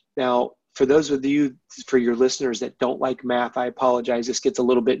 Now, for those of you, for your listeners that don't like math, I apologize. This gets a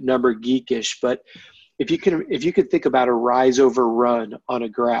little bit number geekish, but if you could think about a rise over run on a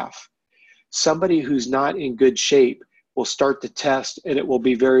graph, somebody who's not in good shape will start the test and it will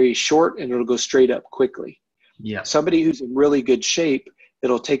be very short and it'll go straight up quickly. Yeah. Somebody who's in really good shape,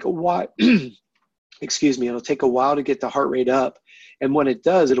 it'll take a while, it'll take a while to get the heart rate up. And when it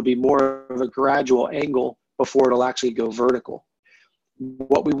does, it'll be more of a gradual angle before it'll actually go vertical.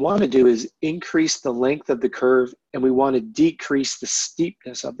 What we want to do is increase the length of the curve, and we want to decrease the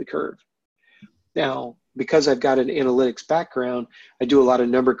steepness of the curve. Now, because I've got an analytics background, I do a lot of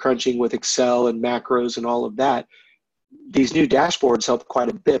number crunching with Excel and macros and all of that. These new dashboards help quite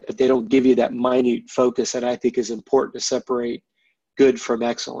a bit, but they don't give you that minute focus that I think is important to separate good from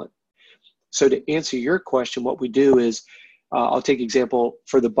excellent. So to answer your question, what we do is, I'll take example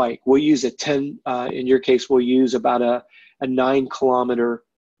for the bike. We'll use a 10, in your case, we'll use about a 9-kilometer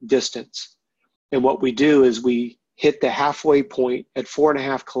distance. And what we do is we hit the halfway point at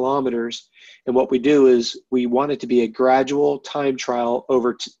 4.5 kilometers. And what we do is we want it to be a gradual time trial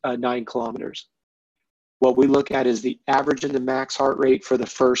over 9 kilometers. What we look at is the average and the max heart rate for the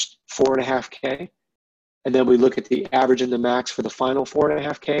first 4.5K. And then we look at the average and the max for the final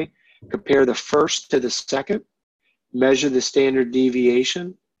 4.5K, compare the first to the second, measure the standard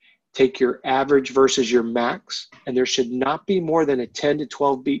deviation, take your average versus your max, and there should not be more than a 10 to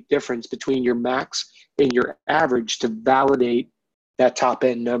 12 beat difference between your max and your average to validate that top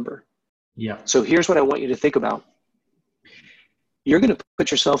end number. Yeah. So here's what I want you to think about. You're going to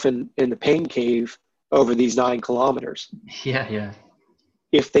put yourself in the pain cave over these 9 kilometers. Yeah.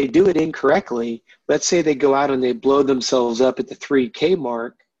 If they do it incorrectly, let's say they go out and they blow themselves up at the 3K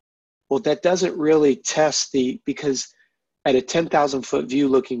mark. Well, that doesn't really test because at a 10,000 foot view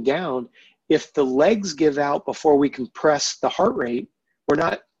looking down, if the legs give out before we compress the heart rate, we're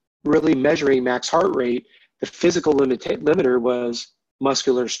not really measuring max heart rate. The physical limiter was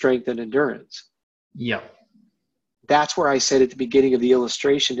muscular strength and endurance. Yeah. That's where I said at the beginning of the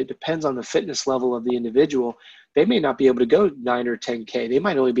illustration, it depends on the fitness level of the individual. They may not be able to go 9 or 10K. They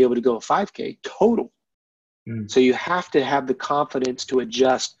might only be able to go 5K total. So you have to have the confidence to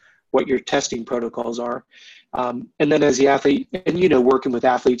adjust what your testing protocols are. And then as the athlete, and working with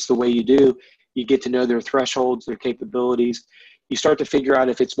athletes the way you do, you get to know their thresholds, their capabilities. You start to figure out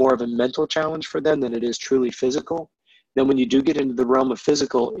if it's more of a mental challenge for them than it is truly physical. Then when you do get into the realm of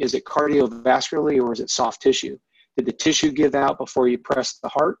physical, is it cardiovascularly or is it soft tissue? Did the tissue give out before you pressed the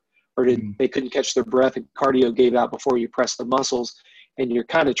heart, or did they couldn't catch their breath and cardio gave out before you pressed the muscles? And you're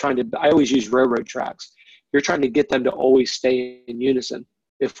kind of trying to, I always use railroad tracks. You're trying to get them to always stay in unison.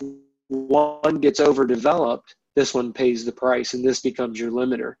 If one gets overdeveloped, this one pays the price and this becomes your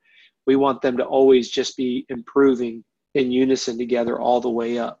limiter. We want them to always just be improving in unison together all the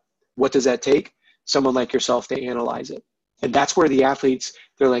way up. What does that take? Someone like yourself to analyze it. And that's where the athletes,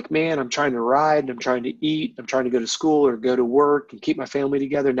 they're like, man, I'm trying to ride, I'm trying to eat, I'm trying to go to school or go to work and keep my family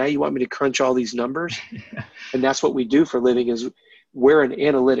together. Now you want me to crunch all these numbers? And that's what we do for a living. Is we're an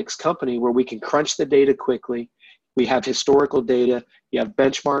analytics company where we can crunch the data quickly. We have historical data, you have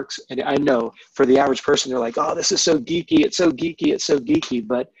benchmarks. And I know for the average person, they're like, oh, this is so geeky, it's so geeky, it's so geeky.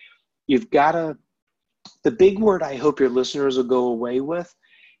 But you've got to, the big word I hope your listeners will go away with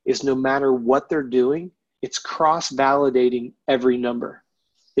is no matter what they're doing, it's cross-validating every number.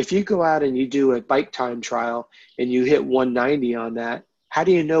 If you go out and you do a bike time trial and you hit 190 on that, how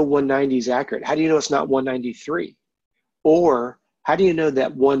do you know 190 is accurate? How do you know it's not 193? Or how do you know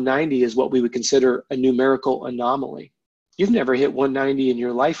that 190 is what we would consider a numerical anomaly? You've never hit 190 in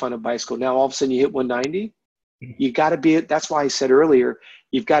your life on a bicycle. Now all of a sudden you hit 190? You got to be, that's why I said earlier,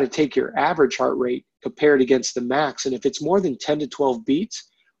 you've got to take your average heart rate, compare it against the max. And if it's more than 10 to 12 beats,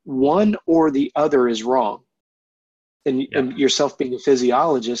 one or the other is wrong. And yourself being a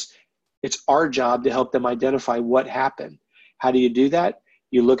physiologist, it's our job to help them identify what happened. How do you do that?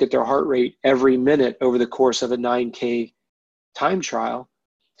 You look at their heart rate every minute over the course of a 9K time trial.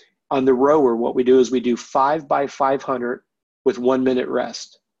 On the rower, what we do is we do 5 by 500 with 1 minute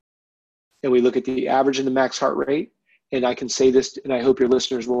rest. And we look at the average and the max heart rate. And I can say this, and I hope your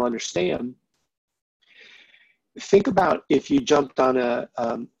listeners will understand. Think about if you jumped on a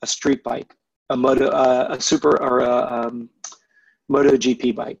street bike, a MotoGP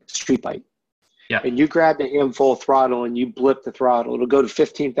bike, street bike. Yeah. And you grabbed a handful of throttle and you blip the throttle. It'll go to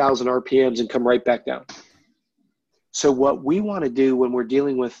 15,000 RPMs and come right back down. So what we want to do when we're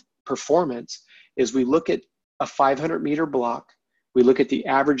dealing with performance is we look at a 500-meter block. We look at the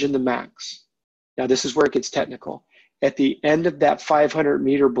average and the max. Now, this is where it gets technical. At the end of that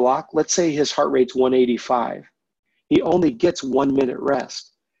 500-meter block, let's say his heart rate's 185. He only gets 1 minute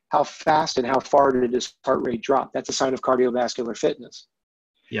rest. How fast and how far did his heart rate drop? That's a sign of cardiovascular fitness.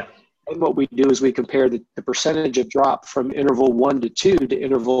 Yeah. And what we do is we compare the percentage of drop from interval 1 to 2 to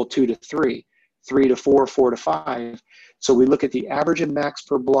interval 2 to 3, 3 to 4, 4 to 5. So we look at the average and max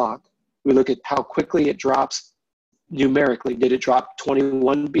per block. We look at how quickly it drops numerically. Did it drop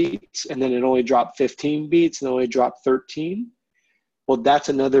 21 beats and then it only dropped 15 beats and only dropped 13? Well, that's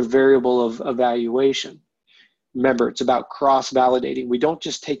another variable of evaluation. Remember, it's about cross-validating. We don't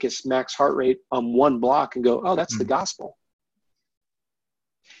just take his max heart rate on one block and go, oh, that's the gospel.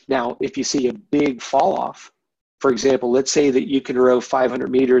 Now, if you see a big fall off, for example, let's say that you can row 500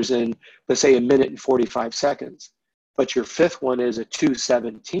 meters in, let's say, 1 minute and 45 seconds, but your fifth one is a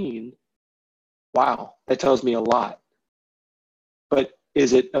 2:17. Wow, that tells me a lot. But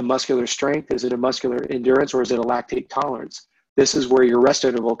is it a muscular strength? Is it a muscular endurance? Or is it a lactate tolerance? This is where your rest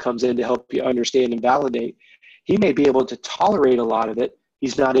interval comes in to help you understand and validate. He may be able to tolerate a lot of it.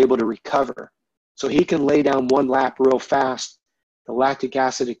 He's not able to recover. So he can lay down one lap real fast. The lactic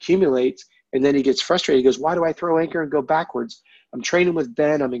acid accumulates, and then he gets frustrated. He goes, why do I throw anchor and go backwards? I'm training with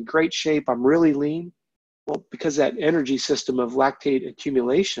Ben. I'm in great shape. I'm really lean. Well, because that energy system of lactate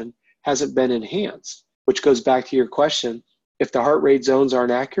accumulation hasn't been enhanced, which goes back to your question. If the heart rate zones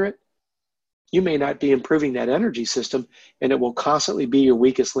aren't accurate, you may not be improving that energy system, and it will constantly be your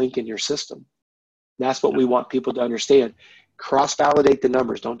weakest link in your system. And that's what we want people to understand. Cross-validate the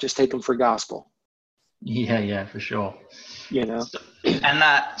numbers. Don't just take them for gospel. Yeah, for sure. You know, and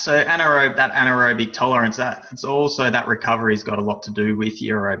that anaerobic tolerance, it's also that recovery's got a lot to do with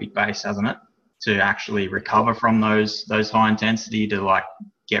your aerobic base, hasn't it? To actually recover from those high intensity, to like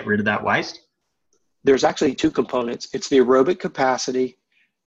get rid of that waste. There's actually two components. It's the aerobic capacity.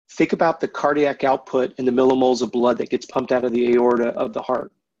 Think about the cardiac output and the millimoles of blood that gets pumped out of the aorta of the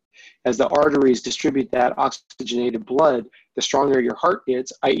heart. As the arteries distribute that oxygenated blood, the stronger your heart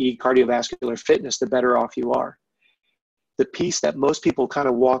gets, i.e. cardiovascular fitness, the better off you are. The piece that most people kind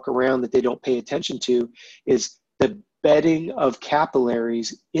of walk around that they don't pay attention to is the bedding of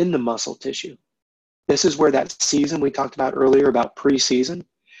capillaries in the muscle tissue. This is where that season we talked about earlier about pre-season.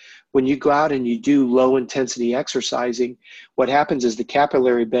 When you go out and you do low intensity exercising, what happens is the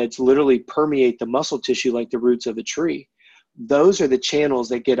capillary beds literally permeate the muscle tissue like the roots of a tree. Those are the channels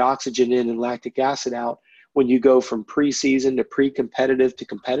that get oxygen in and lactic acid out when you go from pre-season to pre-competitive to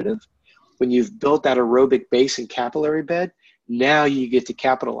competitive. When you've built that aerobic base and capillary bed, now you get to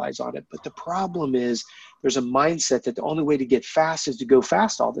capitalize on it. But the problem is there's a mindset that the only way to get fast is to go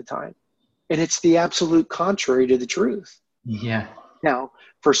fast all the time. And it's the absolute contrary to the truth. Yeah. Now,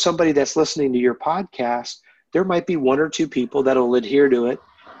 for somebody that's listening to your podcast, there might be one or two people that'll adhere to it.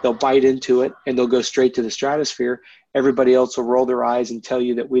 They'll bite into it and they'll go straight to the stratosphere. Everybody else will roll their eyes and tell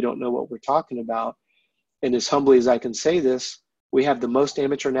you that we don't know what we're talking about. And as humbly as I can say this, we have the most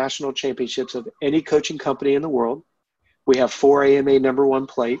amateur national championships of any coaching company in the world. We have 4 AMA #1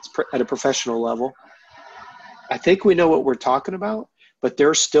 plates at a professional level. I think we know what we're talking about, but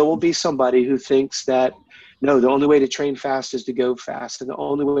there still will be somebody who thinks that, no, the only way to train fast is to go fast, and the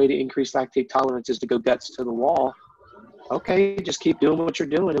only way to increase lactate tolerance is to go guts to the wall. Okay, just keep doing what you're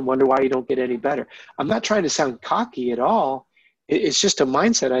doing and wonder why you don't get any better. I'm not trying to sound cocky at all. It's just a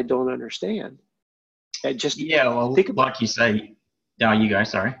mindset I don't understand. Think about, like you say. No, you go.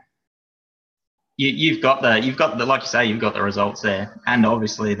 Sorry. You've got the like you say, you've got the results there, and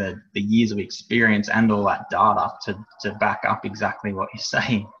obviously the years of experience and all that data to back up exactly what you're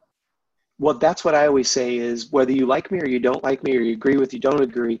saying. Well, that's what I always say is whether you like me or you don't like me or you agree with you don't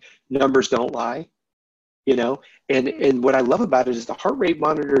agree, numbers don't lie, you know. And what I love about it is the heart rate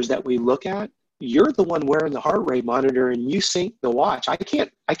monitors that we look at. You're the one wearing the heart rate monitor and you sync the watch. I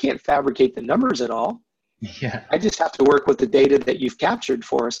can't fabricate the numbers at all. Yeah. I just have to work with the data that you've captured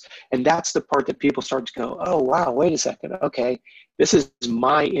for us. And that's the part that people start to go, oh, wow, wait a second. Okay, this is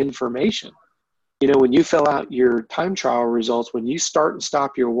my information. You know, when you fill out your time trial results, when you start and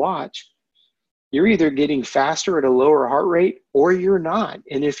stop your watch, you're either getting faster at a lower heart rate or you're not.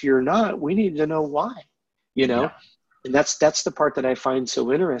 And if you're not, we need to know why, you know? Yeah. And that's the part that I find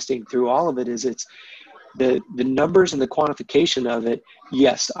so interesting through all of it is it's the numbers and the quantification of it.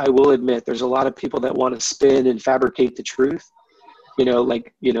 Yes, I will admit there's a lot of people that want to spin and fabricate the truth, you know,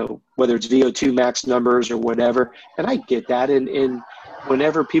 like, you know, whether it's VO2 max numbers or whatever. And I get that. And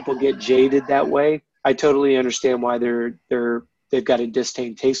whenever people get jaded that way, I totally understand why they've got a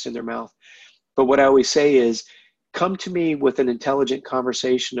disdain taste in their mouth. But what I always say is come to me with an intelligent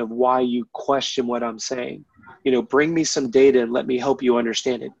conversation of why you question what I'm saying. bring me some data and let me help you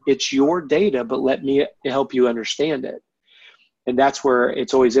understand it. It's your data, but let me help you understand it. And that's where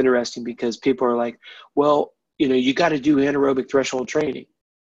it's always interesting, because people are like, well, you got to do anaerobic threshold training.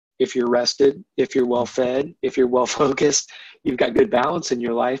 If you're rested, if you're well fed, if you're well focused, you've got good balance in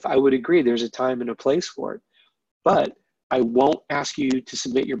your life, I would agree there's a time and a place for it. But I won't ask you to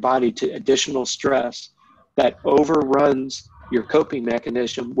submit your body to additional stress that overruns your coping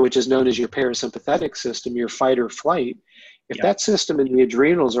mechanism, which is known as your parasympathetic system, your fight or flight. If that system and the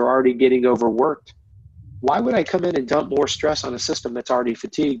adrenals are already getting overworked, why would I come in and dump more stress on a system that's already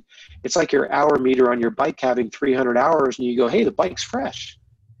fatigued? It's like your hour meter on your bike having 300 hours and you go, hey, the bike's fresh.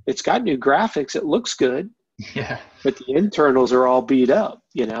 It's got new graphics. It looks good. Yeah. But the internals are all beat up,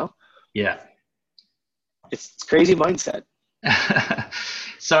 Yeah. It's crazy mindset.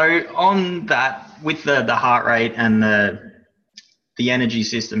 So on that, with the heart rate and the energy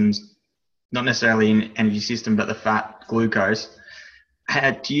systems, not necessarily an energy system, but the fat glucose,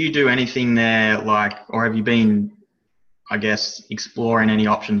 do you do anything there, or have you been, I guess, exploring any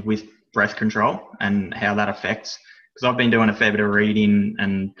options with breath control and how that affects? Because I've been doing a fair bit of reading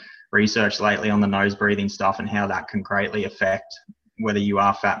and research lately on the nose breathing stuff and how that can greatly affect whether you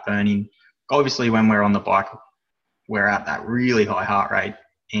are fat burning. Obviously, when we're on the bike, we're at that really high heart rate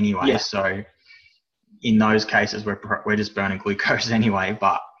anyway. Yeah. So in those cases, we're just burning glucose anyway.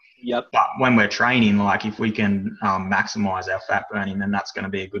 But when we're training, if we can maximize our fat burning, then that's going to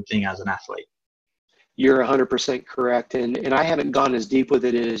be a good thing as an athlete. You're 100% correct. And I haven't gone as deep with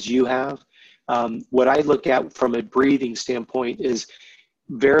it as you have. What I look at from a breathing standpoint is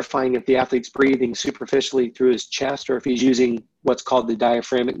verifying if the athlete's breathing superficially through his chest or if he's using what's called the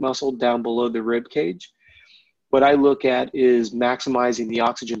diaphragmatic muscle down below the rib cage. What I look at is maximizing the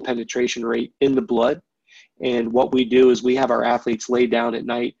oxygen penetration rate in the blood. And what we do is we have our athletes lay down at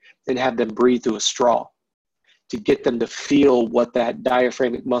night and have them breathe through a straw to get them to feel what that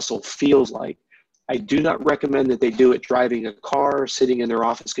diaphragmatic muscle feels like. I do not recommend that they do it driving a car or sitting in their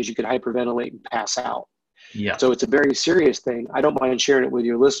office, because you could hyperventilate and pass out. Yeah. So it's a very serious thing. I don't mind sharing it with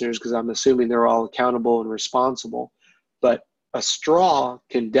your listeners because I'm assuming they're all accountable and responsible. But a straw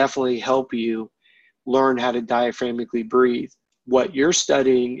can definitely help you learn how to diaphragmatically breathe. What you're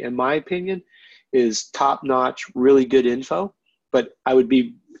studying, in my opinion, is top-notch, really good info. But I would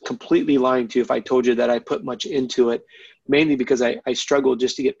be completely lying to you if I told you that I put much into it, mainly because I struggle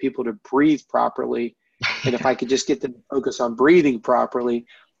just to get people to breathe properly. And if I could just get them to focus on breathing properly,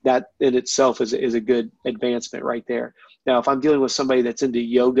 that in itself is a good advancement right there. Now, if I'm dealing with somebody that's into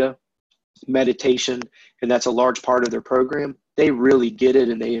yoga, meditation, and that's a large part of their program, they really get it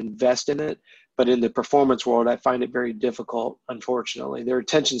and they invest in it. But in the performance world, I find it very difficult, unfortunately. Their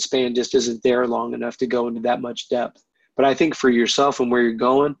attention span just isn't there long enough to go into that much depth. But I think for yourself and where you're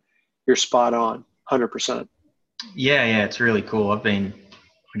going, you're spot on, 100%. Yeah, it's really cool. I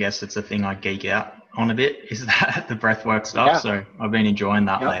guess it's a thing I geek out on a bit, is that the breathwork stuff. Yeah. So I've been enjoying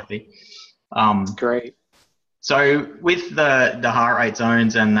that lately. Great. So with the heart rate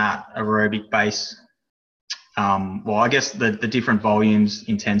zones and that aerobic base, I guess the different volumes,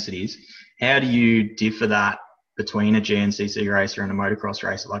 intensities, how do you differ that between a GNCC racer and a motocross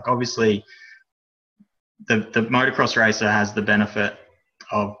racer? Obviously, the motocross racer has the benefit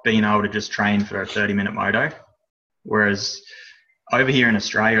of being able to just train for a 30-minute moto, whereas over here in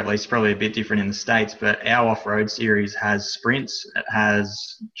Australia, at least, probably a bit different in the States, but our off-road series has sprints, it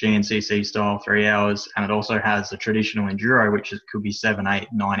has GNCC style 3 hours, and it also has the traditional enduro, which could be 7, 8,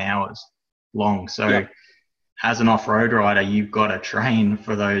 9 hours long. So as an off-road rider, you've got to train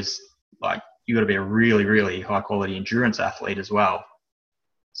for those, you've got to be a really, really high-quality endurance athlete as well.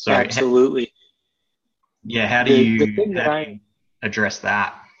 So absolutely. How do you address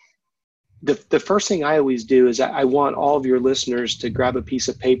that? The first thing I always do is I want all of your listeners to grab a piece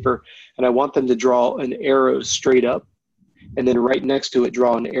of paper, and I want them to draw an arrow straight up, and then right next to it,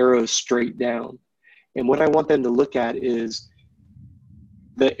 draw an arrow straight down. And what I want them to look at is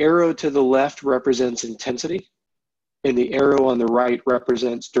the arrow to the left represents intensity, and the arrow on the right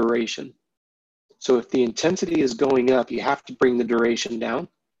represents duration. So if the intensity is going up, you have to bring the duration down,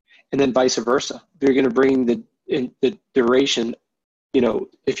 and then vice versa. If you're going to bring the duration,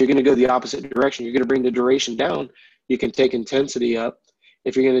 if you're going to go the opposite direction, you're going to bring the duration down, you can take intensity up.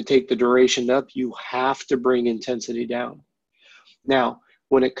 If you're going to take the duration up, you have to bring intensity down. Now,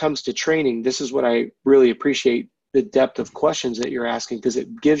 when it comes to training, this is what I really appreciate, the depth of questions that you're asking, because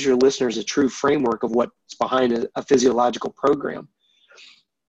it gives your listeners a true framework of what's behind a physiological program.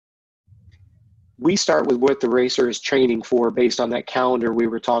 We start with what the racer is training for based on that calendar we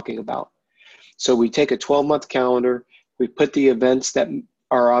were talking about. So we take a 12-month calendar, we put the events that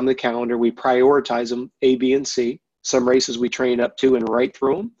are on the calendar. We prioritize them, A, B, and C. Some races we train up to and right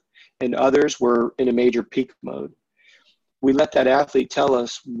through them, and others we're in a major peak mode. We let that athlete tell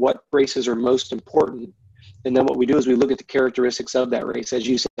us what races are most important. And then what we do is we look at the characteristics of that race. As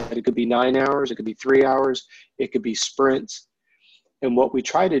you said, it could be 9 hours, it could be 3 hours, it could be sprints. And what we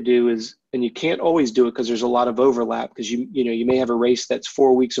try to do is, and you can't always do it because there's a lot of overlap, because you may have a race that's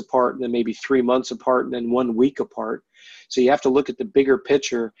 4 weeks apart and then maybe 3 months apart and then 1 week apart. So you have to look at the bigger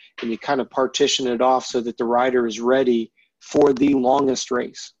picture and you kind of partition it off so that the rider is ready for the longest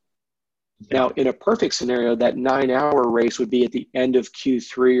race. Now, in a perfect scenario, that 9-hour race would be at the end of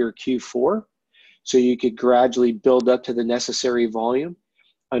Q3 or Q4. So you could gradually build up to the necessary volume.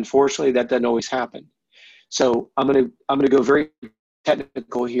 Unfortunately, that doesn't always happen. So I'm gonna go very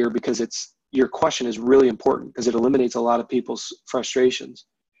technical here because your question is really important because it eliminates a lot of people's frustrations.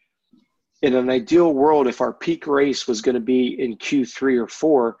 In an ideal world, if our peak race was going to be in Q3 or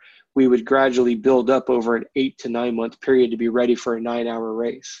 4, we would gradually build up over an 8 to 9 month period to be ready for a 9-hour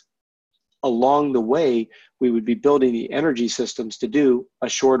race. Along the way, we would be building the energy systems to do a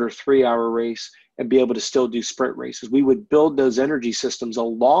shorter 3-hour race and be able to still do sprint races. We would build those energy systems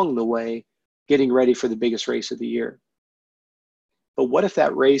along the way, getting ready for the biggest race of the year. But what if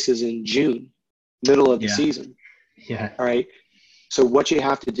that race is in June, middle of the season? Yeah. All right. So what you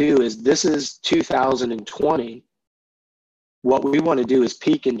have to do is, this is 2020. What we want to do is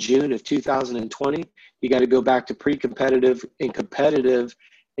peak in June of 2020. You got to go back to pre-competitive and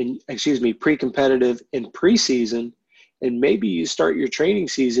preseason, and maybe you start your training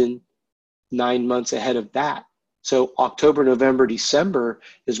season 9 months ahead of that. So October, November, December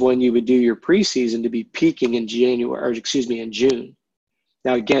is when you would do your preseason to be peaking in in June.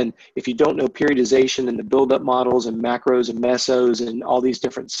 Now, again, if you don't know periodization and the build-up models and macros and mesos and all these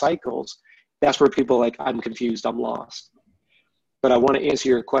different cycles, that's where people are like, I'm confused, I'm lost. But I want to answer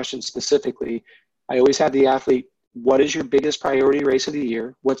your question specifically. I always have the athlete, what is your biggest priority race of the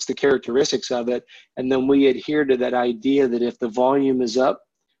year? What's the characteristics of it? And then we adhere to that idea that if the volume is up,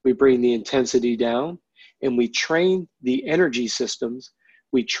 we bring the intensity down, and we train the energy systems.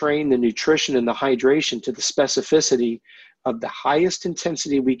 We train the nutrition and the hydration to the specificity of the highest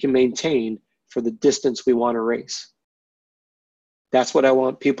intensity we can maintain for the distance we want to race. That's what I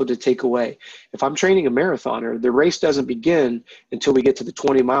want people to take away. If I'm training a marathoner, the race doesn't begin until we get to the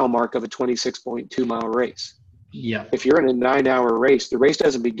 20-mile mark of a 26.2-mile race. Yeah. If you're in a 9-hour race, the race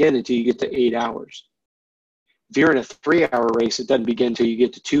doesn't begin until you get to 8 hours. If you're in a 3-hour race, it doesn't begin until you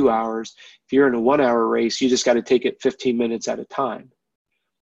get to 2 hours. If you're in a 1-hour race, you just got to take it 15 minutes at a time.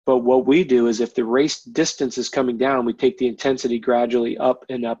 But what we do is, if the race distance is coming down, we take the intensity gradually up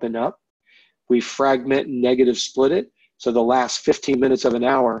and up and up. We fragment and negative split it. So the last 15 minutes of an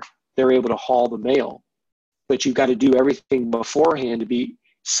hour, they're able to haul the mail. But you've got to do everything beforehand to be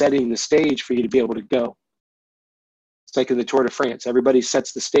setting the stage for you to be able to go. It's like in the Tour de France. Everybody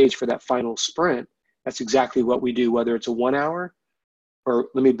sets the stage for that final sprint. That's exactly what we do, whether it's a 1 hour, or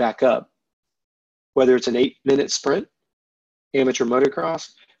let me back up, whether it's an 8-minute sprint, amateur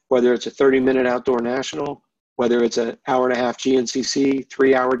motocross, whether it's a 30-minute outdoor national, whether it's an hour-and-a-half GNCC,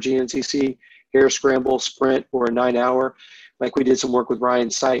 3-hour GNCC, hare scramble, sprint, or a 9-hour. Like we did some work with Ryan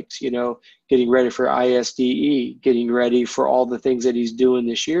Sipes, getting ready for ISDE, getting ready for all the things that he's doing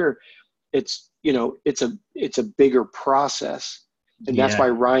this year. It's a bigger process. And that's why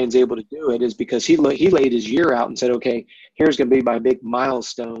Ryan's able to do it, is because he laid his year out and said, okay, here's going to be my big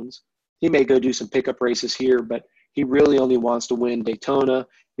milestones. He may go do some pickup races here, but he really only wants to win Daytona.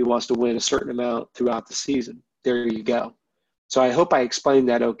 He wants to win a certain amount throughout the season. There you go. So I hope I explained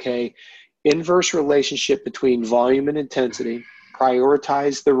that okay. Inverse relationship between volume and intensity.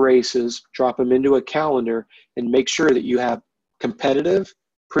 Prioritize the races, drop them into a calendar, and make sure that you have competitive,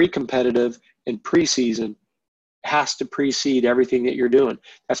 pre-competitive, and preseason has to precede everything that you're doing.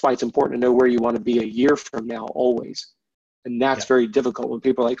 That's why it's important to know where you want to be a year from now always. And that's very difficult when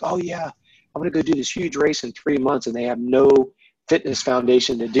people are like, oh yeah, I'm going to go do this huge race in 3 months, and they have no fitness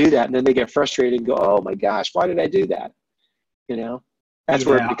foundation to do that. And then they get frustrated and go, oh my gosh, why did I do that? That's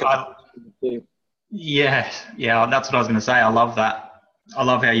where it becomes. Yeah, that's what I was going to say. I love that. I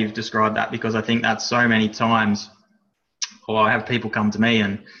love how you've described that, because I think that so many times, or I have people come to me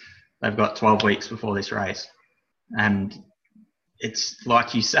and they've got 12 weeks before this race. And it's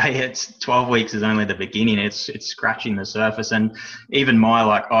like you say, it's 12 weeks is only the beginning. It's scratching the surface. And even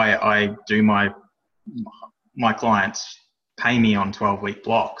I do my clients pay me on 12-week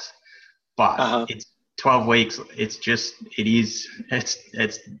blocks, but it's 12 weeks. It's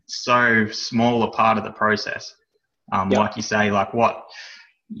so small a part of the process. Like you say,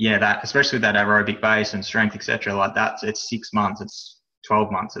 that, especially with that aerobic base and strength, etc. like that, it's 6 months.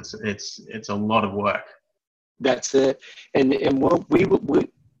 12 months. It's a lot of work. That's it. And what we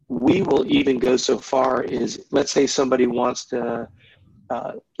will even go so far is, let's say somebody wants to,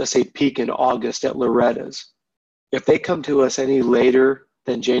 let's say, peak in August at Loretta's. If they come to us any later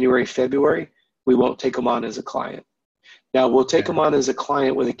than January, February, we won't take them on as a client. Now, we'll take them on as a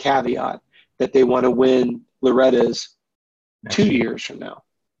client with a caveat that they want to win Loretta's 2 years from now.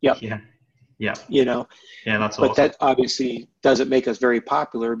 Yep. Yeah. Yeah. You know, yeah, that's awesome. But that obviously doesn't make us very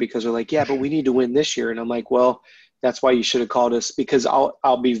popular, because they're like, yeah, but we need to win this year. And I'm like, well, that's why you should have called us, because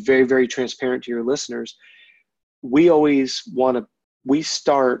I'll be very, very transparent to your listeners. We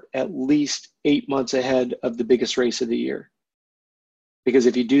start at least 8 months ahead of the biggest race of the year. Because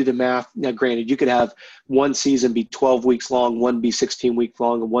if you do the math, now granted, you could have one season be 12 weeks long, one be 16 weeks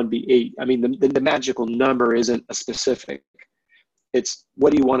long, and one be 8. I mean, the magical number isn't a specific. It's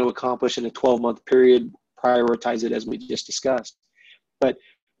what do you want to accomplish in a 12-month period, prioritize it as we just discussed. But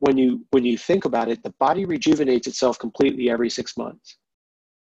when you think about it, the body rejuvenates itself completely every 6 months.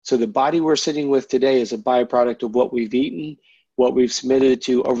 So the body we're sitting with today is a byproduct of what we've eaten, what we've submitted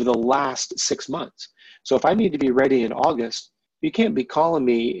to over the last 6 months. So if I need to be ready in August, you can't be calling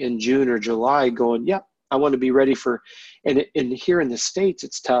me in June or July going, yep, I want to be ready for, and here in the States,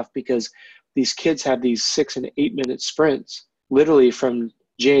 it's tough because these kids have these 6 and 8 minute sprints, literally from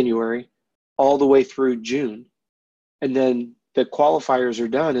January all the way through June. And then the qualifiers are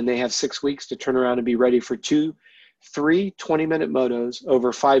done and they have 6 weeks to turn around and be ready for 3 20-minute motos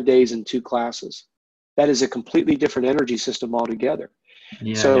over 5 days in 2 classes. That is a completely different energy system altogether.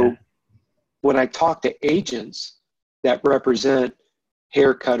 When I talk to agents that represent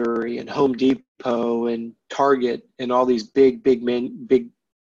Hair Cuttery and Home Depot and Target and all these big,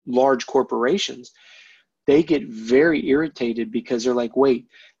 large corporations, they get very irritated because they're like, wait,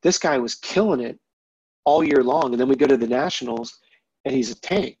 this guy was killing it all year long. And then we go to the Nationals and he's a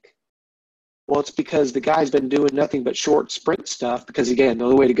tank. Well, it's because the guy's been doing nothing but short sprint stuff, because again, the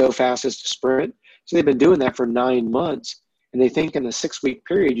only way to go fast is to sprint. So they've been doing that for 9 months. And they think in a 6-week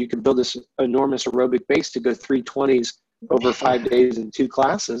period, you can build this enormous aerobic base to go 320s over 5 days in 2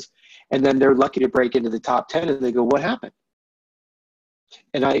 classes. And then they're lucky to break into the top 10 and they go, what happened?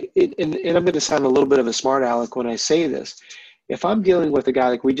 And I'm going to sound a little bit of a smart aleck when I say this. If I'm dealing with a guy,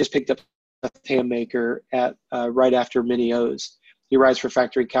 like we just picked up a ham maker at right after Mini O's. He rides for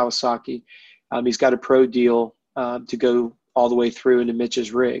Factory Kawasaki. He's got a pro deal to go all the way through into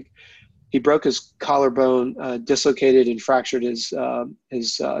Mitch's rig. He broke his collarbone, dislocated and fractured his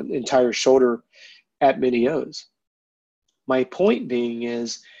entire shoulder at Mini O's. My point being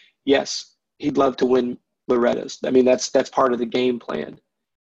is, yes, he'd love to win Loretta's. I mean, that's part of the game plan.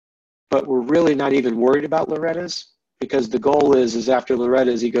 But we're really not even worried about Loretta's, because the goal is after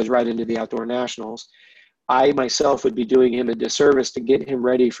Loretta's, he goes right into the Outdoor Nationals. I myself would be doing him a disservice to get him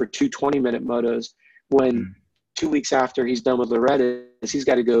ready for 2 20-minute motos when 2 weeks after he's done with Loretta's, he's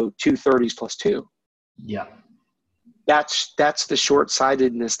got to go 2 30s plus 2. Yeah. That's the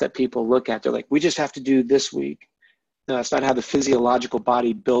short-sightedness that people look at. They're like, we just have to do this week. No, that's not how the physiological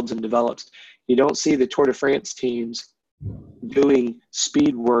body builds and develops. You don't see the Tour de France teams doing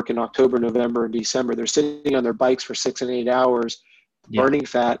speed work in October, November, and December. They're sitting on their bikes for 6 and 8 hours, burning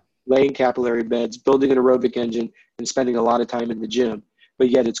fat, laying capillary beds, building an aerobic engine, and spending a lot of time in the gym. But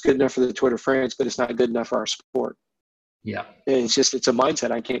yet it's good enough for the Tour de France, but it's not good enough for our sport. Yeah. And it's a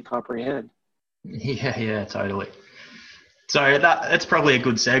mindset I can't comprehend. Yeah, totally. So that's probably a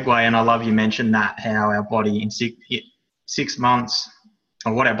good segue, and I love you mentioned that, how our body in 6 months,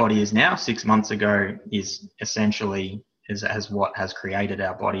 or what our body is now 6 months ago, is essentially as what has created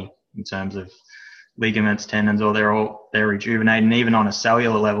our body in terms of ligaments, tendons, or they're rejuvenated. And even on a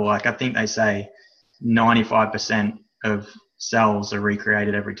cellular level, like I think they say 95% of cells are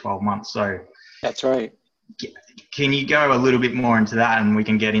recreated every 12 months. So that's right. Can you go a little bit more into that, and we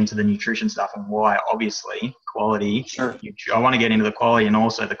can get into the nutrition stuff and why, obviously, quality. Sure. I want to get into the quality and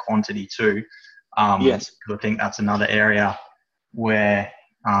also the quantity too. Yes. Because I think that's another area where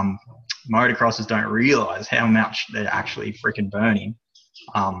motocrossers don't realize how much they're actually freaking burning.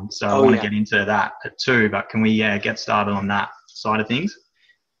 So I want to get into that too, but can we get started on that side of things?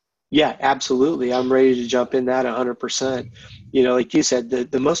 Yeah, absolutely. I'm ready to jump in that 100%. You know, like you said,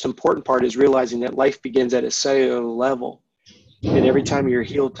 the most important part is realizing that life begins at a cellular level. And every time your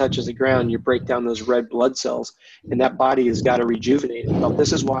heel touches the ground, you break down those red blood cells, and that body has got to rejuvenate itself.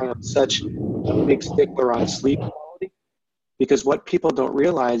 This is why I'm such a big stickler on sleep quality, because what people don't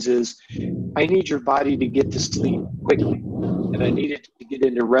realize is I need your body to get to sleep quickly. And I need it to get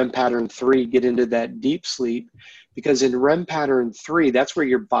into REM pattern 3, get into that deep sleep, because in REM pattern 3, that's where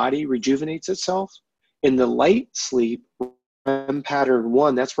your body rejuvenates itself. In the light sleep, REM pattern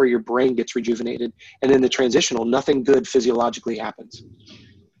 1, that's where your brain gets rejuvenated. And in the transitional, nothing good physiologically happens.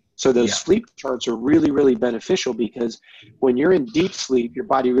 So those sleep charts are really, really beneficial, because when you're in deep sleep, your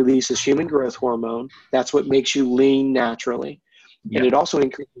body releases human growth hormone. That's what makes you lean naturally. And it also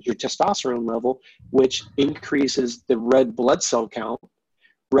increases your testosterone level, which increases the red blood cell count.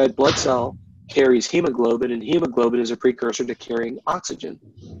 Red blood cell carries hemoglobin, and hemoglobin is a precursor to carrying oxygen.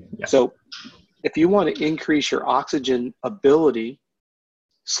 So if you want to increase your oxygen ability,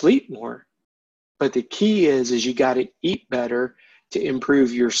 sleep more. But the key is you got to eat better to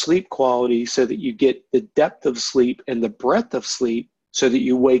improve your sleep quality, so that you get the depth of sleep and the breadth of sleep, so that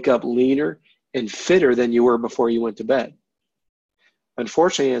you wake up leaner and fitter than you were before you went to bed.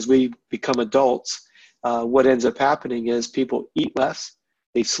 Unfortunately, as we become adults, what ends up happening is people eat less,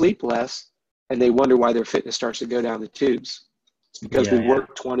 they sleep less, and they wonder why their fitness starts to go down the tubes. It's because we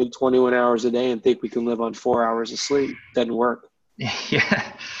work 20, 21 hours a day and think we can live on 4 hours of sleep. Doesn't work.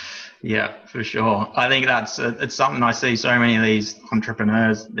 Yeah, for sure. I think it's something I see so many of these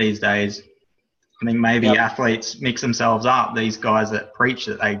entrepreneurs these days. I think maybe athletes mix themselves up. These guys that preach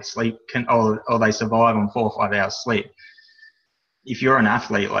that they sleep or they survive on 4 or 5 hours sleep. If you're an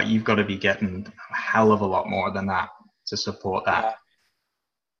athlete, like, you've got to be getting a hell of a lot more than that to support that.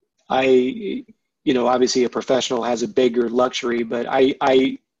 Obviously a professional has a bigger luxury, but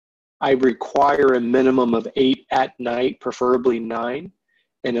I require a minimum of 8 at night, preferably 9.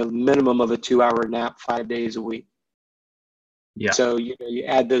 And a minimum of a 2-hour nap 5 days a week. So you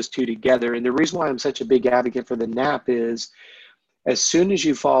add those two together. And the reason why I'm such a big advocate for the nap is, as soon as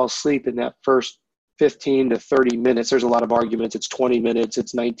you fall asleep in that first 15 to 30 minutes, there's a lot of arguments. It's 20 minutes,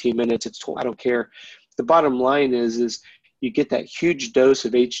 it's 19 minutes, I don't care. The bottom line is you get that huge dose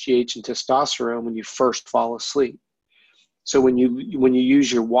of HGH and testosterone when you first fall asleep. So when you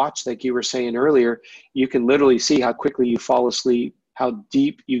use your watch, like you were saying earlier, you can literally see how quickly you fall asleep, how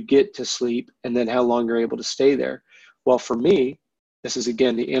deep you get to sleep, and then how long you're able to stay there. Well, for me, this is,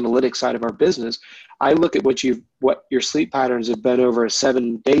 again, the analytics side of our business. I look at what your sleep patterns have been over a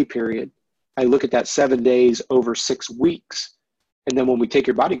 7-day period. I look at that 7 days over 6 weeks. And then when we take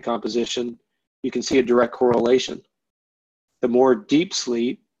your body composition, you can see a direct correlation. The more deep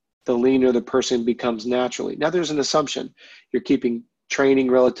sleep, the leaner the person becomes naturally. Now, there's an assumption. You're keeping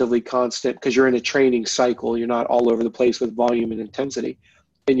training relatively constant because you're in a training cycle. You're not all over the place with volume and intensity.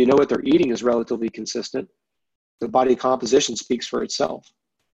 And you know what they're eating is relatively consistent. The body composition speaks for itself.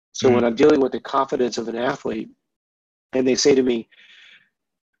 So when I'm dealing with the confidence of an athlete and they say to me,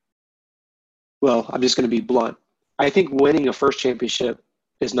 well, I'm just going to be blunt. I think winning a first championship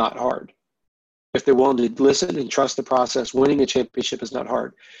is not hard. If they're willing to listen and trust the process, winning a championship is not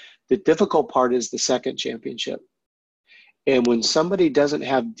hard. The difficult part is the second championship. And when somebody doesn't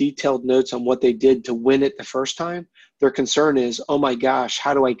have detailed notes on what they did to win it the first time, their concern is, oh my gosh,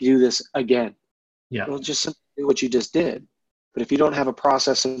 how do I do this again? Well, just simply do what you just did. But if you don't have a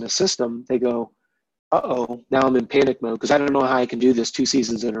process and a system, they go, uh-oh, now I'm in panic mode because I don't know how I can do this 2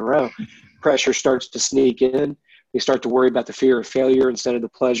 seasons in a row. Pressure starts to sneak in. They start to worry about the fear of failure instead of the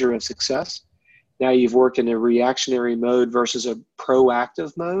pleasure of success. Now you've worked in a reactionary mode versus a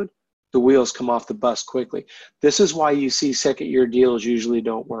proactive mode. The wheels come off the bus quickly. This is why you see second-year deals usually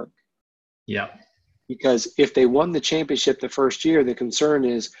don't work. Because if they won the championship the first year, the concern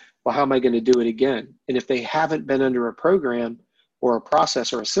is, well, how am I going to do it again? And if they haven't been under a program or a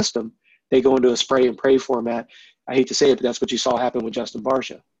process or a system, they go into a spray and pray format. I hate to say it, but that's what you saw happen with Justin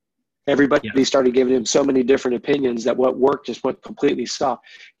Barcia. Everybody started giving him so many different opinions that what worked just went completely south.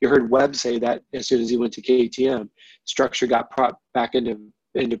 You heard Webb say that as soon as he went to KTM, structure got brought back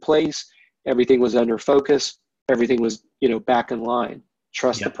into place. Everything was under focus. Everything was, back in line.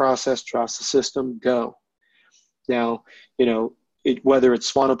 Trust the process, trust the system, go. Now, whether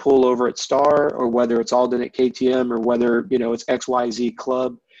it's Swanepoel over at Star or whether it's Alden at KTM or whether, it's XYZ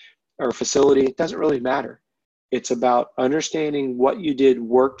club or facility, it doesn't really matter. It's about understanding what you did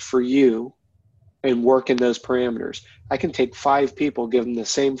worked for you and work in those parameters. I can take 5 people, give them the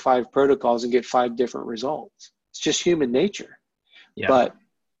same 5 protocols and get 5 different results. It's just human nature. But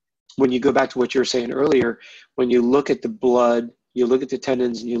when you go back to what you were saying earlier, when you look at the blood, you look at the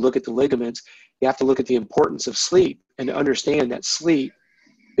tendons and you look at the ligaments, you have to look at the importance of sleep and understand that sleep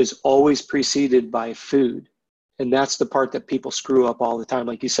is always preceded by food. And that's the part that people screw up all the time.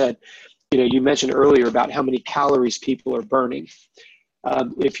 Like you said, you mentioned earlier about how many calories people are burning.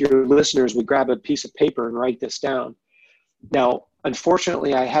 If your listeners would grab a piece of paper and write this down. Now,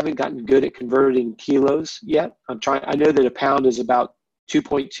 unfortunately, I haven't gotten good at converting kilos yet. I know that a pound is about a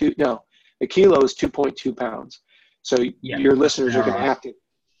kilo is 2.2 pounds. So your listeners are going to have to,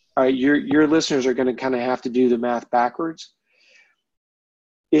 your listeners are going to kind of have to do the math backwards.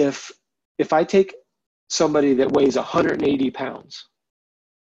 if I take somebody that weighs 180 pounds,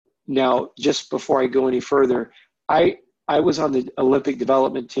 now just before I go any further, I was on the Olympic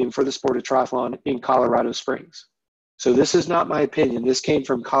development team for the sport of triathlon in Colorado Springs. So this is not my opinion. This came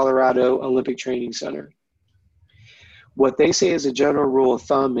from Colorado Olympic Training Center. What they say as a general rule of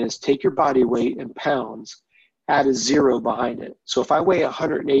thumb is take your body weight in pounds, add a 0 behind it. So if I weigh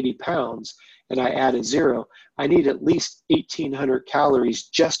 180 pounds and I add a 0, I need at least 1,800 calories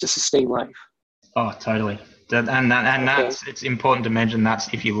just to sustain life. Oh, totally. That's, it's important to mention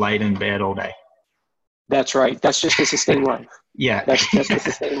that's if you laid in bed all day. That's right. That's just to sustain life. Yeah. That's just to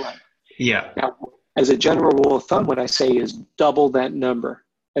sustain life. Yeah. Now, as a general rule of thumb, what I say is double that number.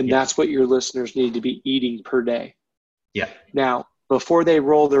 And that's what your listeners need to be eating per day. Yeah. Now, before they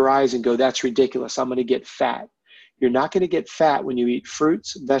roll their eyes and go, that's ridiculous, I'm going to get fat. You're not going to get fat when you eat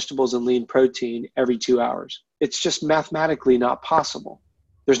fruits, vegetables, and lean protein every 2 hours. It's just mathematically not possible.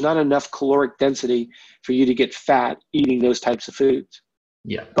 There's not enough caloric density for you to get fat eating those types of foods.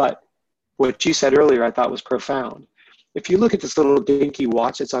 Yeah. But what you said earlier, I thought was profound. If you look at this little dinky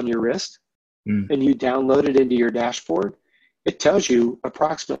watch that's on your wrist and you download it into your dashboard, it tells you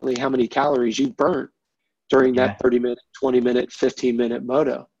approximately how many calories you burnt during that 30-minute, 20-minute, 15-minute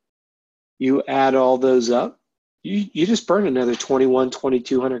moto. You add all those up, you just burn another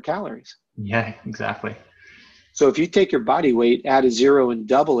 2,200 calories. Yeah, exactly. So if you take your body weight, add a 0 and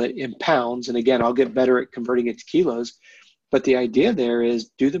double it in pounds, and again, I'll get better at converting it to kilos, but the idea there is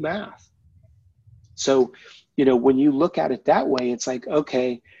do the math. So, when you look at it that way, it's like,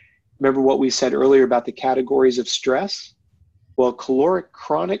 okay, remember what we said earlier about the categories of stress? Well,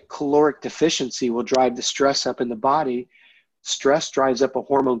 chronic caloric deficiency will drive the stress up in the body. Stress drives up a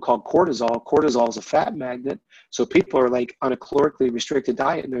hormone called cortisol. Cortisol is a fat magnet. So people are like on a calorically restricted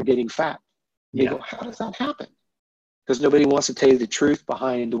diet and they're getting fat. You go, how does that happen? Because nobody wants to tell you the truth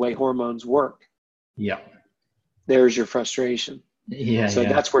behind the way hormones work. Yeah. There's your frustration. Yeah. So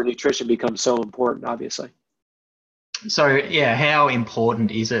that's where nutrition becomes so important, obviously. So, how important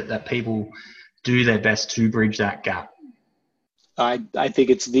is it that people do their best to bridge that gap? I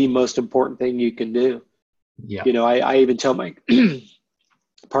think it's the most important thing you can do. Yeah. I even tell my,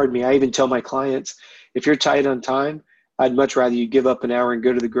 I even tell my clients, if you're tight on time, I'd much rather you give up an hour and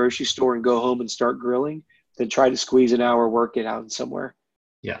go to the grocery store and go home and start grilling than try to squeeze an hour work it out somewhere.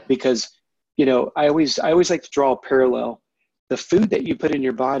 Yeah. Because, I always like to draw a parallel. The food that you put in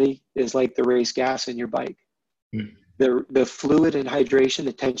your body is like the race gas in your bike. The fluid and hydration,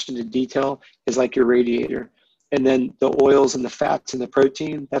 attention to detail is like your radiator. And then the oils and the fats and the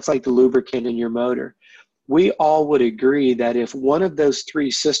protein, that's like the lubricant in your motor. We all would agree that if one of those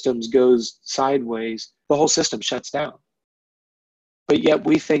three systems goes sideways, the whole system shuts down. But yet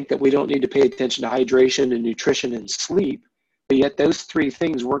we think that we don't need to pay attention to hydration and nutrition and sleep. But yet those three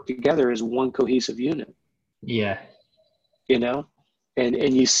things work together as one cohesive unit. Yeah.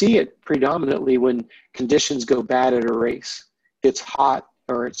 And you see it predominantly when conditions go bad at a race. It's hot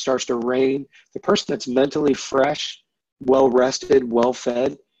or it starts to rain. The person that's mentally fresh, well-rested,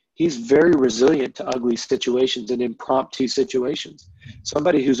 well-fed, he's very resilient to ugly situations and impromptu situations.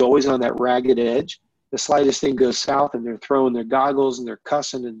 Somebody who's always on that ragged edge, the slightest thing goes south and they're throwing their goggles and they're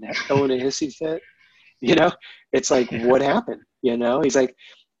cussing and they're throwing a hissy fit. It's like, what happened? He's like,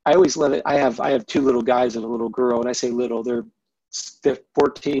 I always love it. I have two little guys and a little girl, and I say little, they're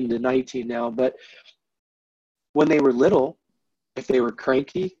 14 to 19 now. But when they were little, if they were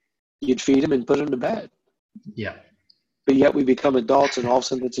cranky, you'd feed them and put them to bed. Yeah. But yet we become adults and all of a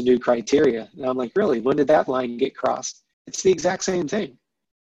sudden it's a new criteria. And I'm like, really? When did that line get crossed? It's the exact same thing.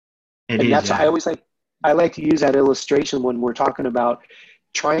 I like to use that illustration when we're talking about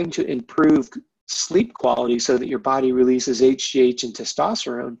trying to improve sleep quality so that your body releases HGH and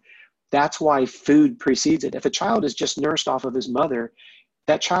testosterone. That's why food precedes it. If a child is just nursed off of his mother,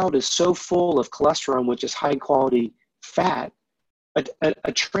 that child is so full of cholesterol, which is high quality fat,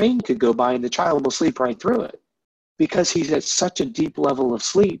 a train could go by and the child will sleep right through it because he's at such a deep level of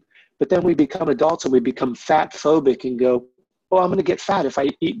sleep. But then we become adults and we become fat phobic and go, well, I'm going to get fat if I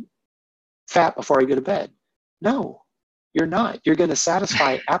eat fat before I go to bed. No, you're not. You're going to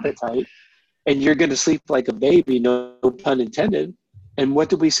satisfy appetite and you're going to sleep like a baby, no pun intended. And what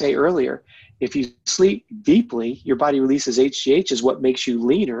did we say earlier? If you sleep deeply, your body releases HGH is what makes you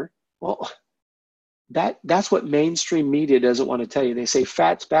leaner. Well, that's what mainstream media doesn't want to tell you. They say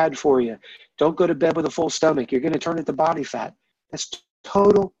fat's bad for you. Don't go to bed with a full stomach. You're going to turn into body fat. That's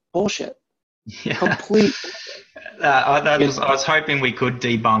total bullshit. Yeah. Complete. I was hoping we could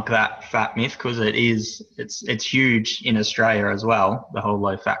debunk that fat myth because it's huge in Australia as well, the whole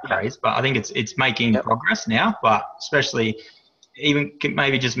low fat craze. But I think it's making progress now. But especially even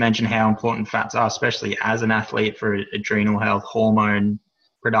maybe just mention how important fats are, especially as an athlete, for adrenal health, hormone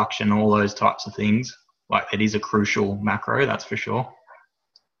production, all those types of things. Like, it is a crucial macro, that's for sure.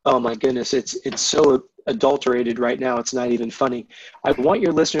 Oh my goodness, it's so adulterated right now, it's not even funny. I want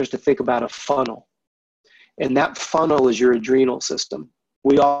your listeners to think about a funnel. And that funnel is your adrenal system.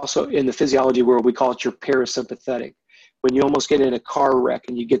 We also, in the physiology world, we call it your parasympathetic. When you almost get in a car wreck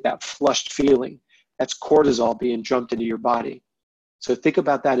and you get that flushed feeling, that's cortisol being dumped into your body. So think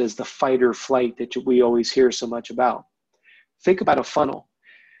about that as the fight or flight that we always hear so much about. Think about a funnel.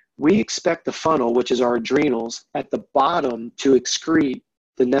 We expect the funnel, which is our adrenals, at the bottom to excrete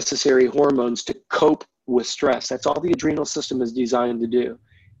the necessary hormones to cope with stress. That's all the adrenal system is designed to do.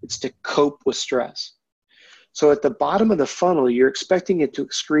 It's to cope with stress. So at the bottom of the funnel, you're expecting it to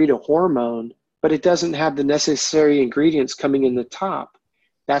excrete a hormone, but it doesn't have the necessary ingredients coming in the top.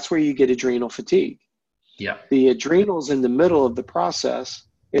 That's where you get adrenal fatigue. Yeah. The adrenals in the middle of the process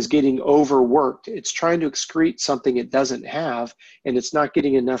is getting overworked. It's trying to excrete something it doesn't have, and it's not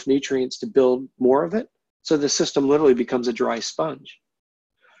getting enough nutrients to build more of it. So the system literally becomes a dry sponge.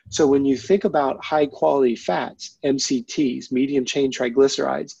 So when you think about high quality fats, MCTs, medium chain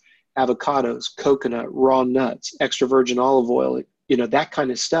triglycerides, avocados, coconut, raw nuts, extra virgin olive oil, that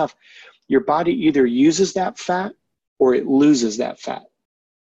kind of stuff, your body either uses that fat or it loses that fat.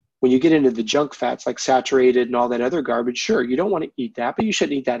 When you get into the junk fats like saturated and all that other garbage, sure, you don't want to eat that, but you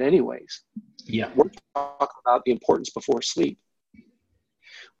shouldn't eat that anyways. Yeah. We're talking about the importance before sleep.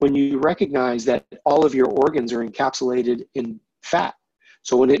 When you recognize that all of your organs are encapsulated in fat,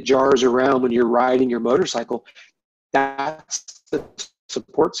 so when it jars around when you're riding your motorcycle, that's the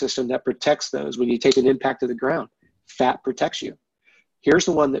support system that protects those. When you take an impact to the ground, fat protects you. Here's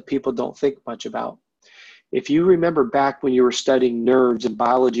the one that people don't think much about. If you remember back when you were studying nerves in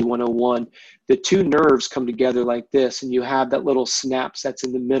Biology 101, the two nerves come together like this, and you have that little synapse that's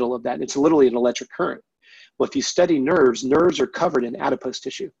in the middle of that. It's literally an electric current. Well, if you study nerves are covered in adipose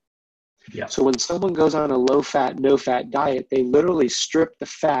tissue. Yeah. So when someone goes on a low-fat, no-fat diet, they literally strip the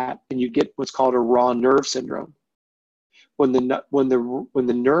fat, and you get what's called a raw nerve syndrome. When the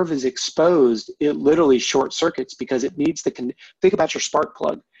nerve is exposed, it literally short circuits because it needs think about your spark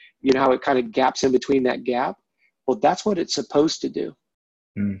plug. You know how it kind of gaps in between that gap? Well, that's what it's supposed to do.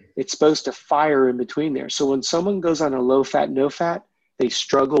 It's supposed to fire in between there. So when someone goes on a low-fat, no-fat, they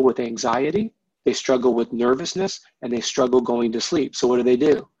struggle with anxiety, they struggle with nervousness, and they struggle going to sleep. So what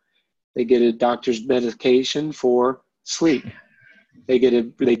do? They get a doctor's medication for sleep. They get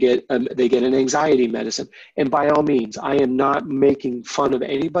an anxiety medicine. And by all means, I am not making fun of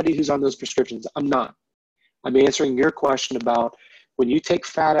anybody who's on those prescriptions. I'm not. I'm answering your question about when you take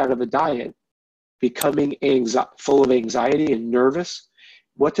fat out of a diet, becoming full of anxiety and nervous,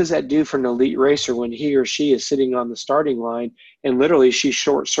 what does that do for an elite racer when he or she is sitting on the starting line and literally she's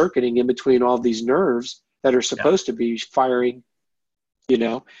short-circuiting in between all these nerves that are supposed to be firing,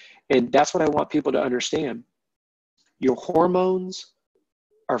 And that's what I want people to understand. Your hormones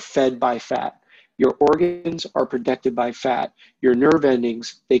are fed by fat. Your organs are protected by fat. Your nerve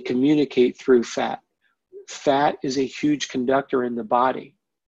endings, they communicate through fat. Fat is a huge conductor in the body.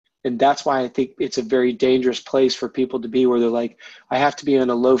 And that's why I think it's a very dangerous place for people to be where they're like, I have to be on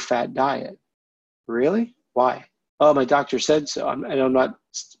a low-fat diet. Really? Why? Oh, my doctor said so. I'm not,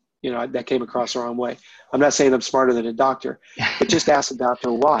 that came across the wrong way. I'm not saying I'm smarter than a doctor, but just ask the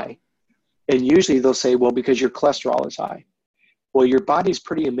doctor why. And usually they'll say, well, because your cholesterol is high. Well, your body's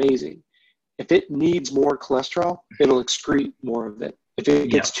pretty amazing. If it needs more cholesterol, it'll excrete more of it. If it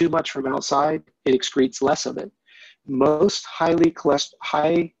gets too much from outside, it excretes less of it. Most high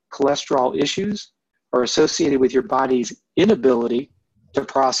cholesterol issues are associated with your body's inability to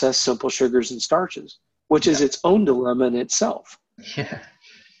process simple sugars and starches, which is its own dilemma in itself.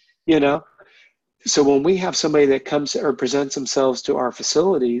 Yeah. So when we have somebody that comes or presents themselves to our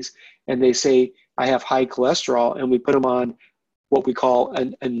facilities and they say, I have high cholesterol, and we put them on what we call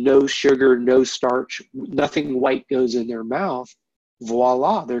a no sugar, no starch, nothing white goes in their mouth,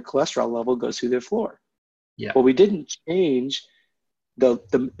 voila, their cholesterol level goes through the floor. Yeah. Well, we didn't change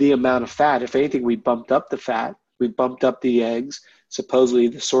the amount of fat. If anything, we bumped up the fat, we bumped up the eggs, supposedly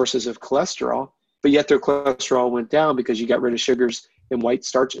the sources of cholesterol, but yet their cholesterol went down because you got rid of sugars and white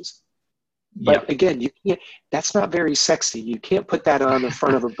starches. But again, that's not very sexy. You can't put that on the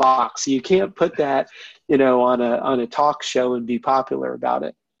front of a box. You can't put that, on a talk show and be popular about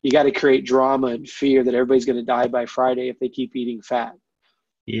it. You got to create drama and fear that everybody's going to die by Friday if they keep eating fat.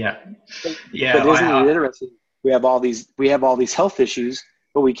 Yeah. But isn't it interesting? We have all these health issues,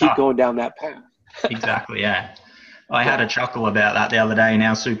 but we keep going down that path. Exactly. Yeah. I had a chuckle about that the other day. In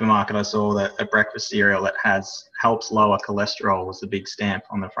our supermarket, I saw that a breakfast cereal that helps lower cholesterol was the big stamp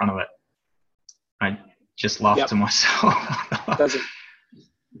on the front of it. I just laughed to myself. Doesn't.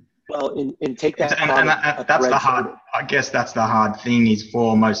 Well, and take that. That's the hard. I guess that's the hard thing is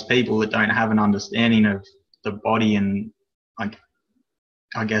for most people that don't have an understanding of the body and like,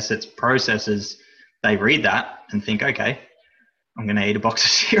 I guess its processes. They read that and think, okay, I'm going to eat a box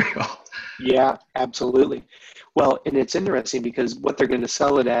of cereal. Yeah, absolutely. Well, and it's interesting because what they're going to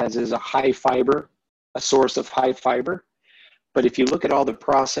sell it as is a high fiber, a source of high fiber. But if you look at all the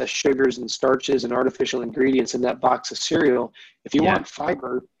processed sugars and starches and artificial ingredients in that box of cereal, if you want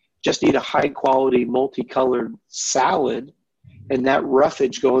fiber, just eat a high quality multicolored salad, and that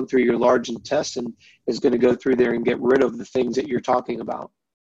roughage going through your large intestine is going to go through there and get rid of the things that you're talking about.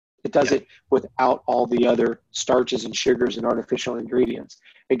 It does it without all the other starches and sugars and artificial ingredients.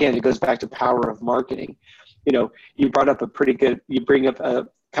 Again, it goes back to power of marketing. You know, you brought up you bring up a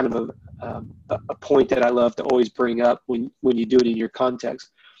kind of a point that I love to always bring up when you do it in your context.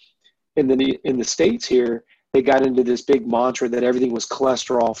 In the States here, they got into this big mantra that everything was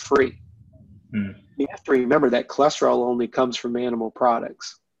cholesterol free. You have to remember that cholesterol only comes from animal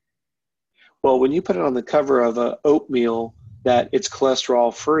products. Well, when you put it on the cover of a oatmeal that it's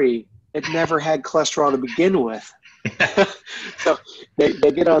cholesterol free, it never had cholesterol to begin with. So they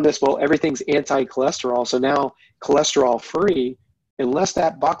get on this, well, everything's anti-cholesterol. So now cholesterol free, unless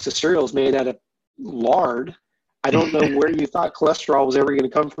that box of cereal is made out of lard, I don't know where you thought cholesterol was ever going to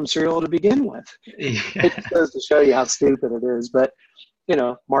come from cereal to begin with. It just goes to show you how stupid it is. But, you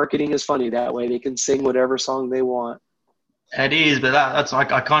know, marketing is funny that way. They can sing whatever song they want. It is, but that's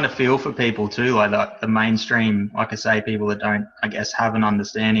like, I kind of feel for people too, like the mainstream, like I say, people that don't, I guess, have an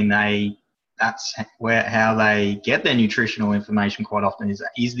understanding, that's how they get their nutritional information quite often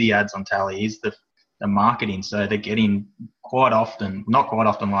is the ads on tally, is the marketing. So they're getting not quite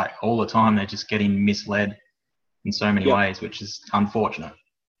often, like all the time, they're just getting misled in so many ways, which is unfortunate.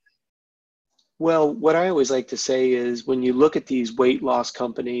 Well, what I always like to say is when you look at these weight loss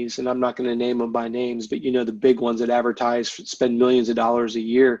companies, and I'm not going to name them by names, but you know, the big ones that advertise, spend millions of dollars a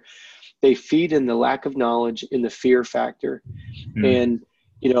year, they feed in the lack of knowledge in the fear factor. And,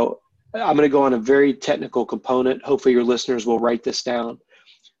 you know, I'm going to go on a very technical component. Hopefully your listeners will write this down.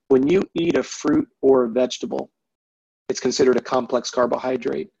 When you eat a fruit or a vegetable, it's considered a complex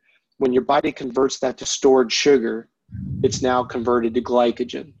carbohydrate. When your body converts that to stored sugar, it's now converted to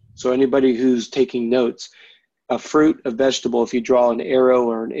glycogen. So anybody who's taking notes, a fruit, a vegetable, if you draw an arrow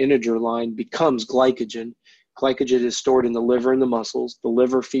or an integer line, becomes glycogen. Glycogen is stored in the liver and the muscles. The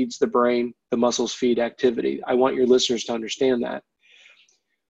liver feeds the brain. The muscles feed activity. I want your listeners to understand that.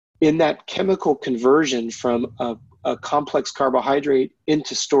 In that chemical conversion from a complex carbohydrate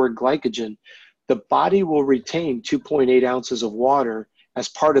into stored glycogen, the body will retain 2.8 ounces of water as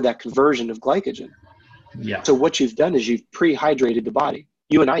part of that conversion of glycogen. Yeah. So what you've done is you've pre-hydrated the body.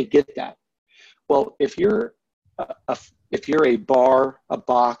 You and I get that. Well, if you're a bar, a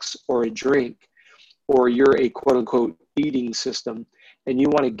box, or a drink, or you're a quote unquote eating system, and you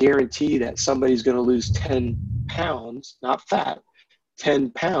want to guarantee that somebody's going to lose 10 pounds, not fat,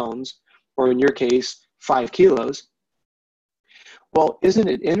 10 pounds, or in your case, 5 kilos. Well, isn't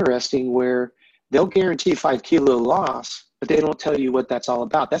it interesting where they'll guarantee 5 kilo loss, but they don't tell you what that's all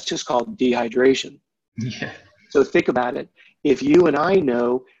about? That's just called dehydration. Yeah. So think about it. If you and I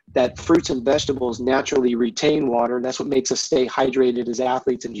know that fruits and vegetables naturally retain water, and that's what makes us stay hydrated as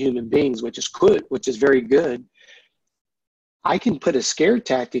athletes and human beings, which is very good. I can put a scare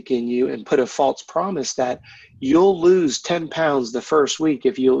tactic in you and put a false promise that you'll lose 10 pounds the first week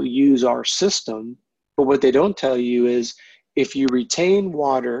if you'll use our system. But what they don't tell you is if you retain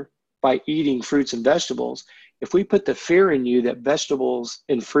water by eating fruits and vegetables, if we put the fear in you that vegetables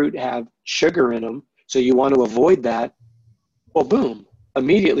and fruit have sugar in them, so you want to avoid that, well, boom,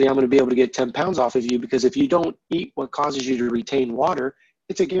 immediately I'm going to be able to get 10 pounds off of you, because if you don't eat what causes you to retain water,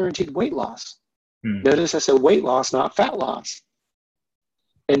 it's a guaranteed weight loss. Notice I said weight loss, not fat loss.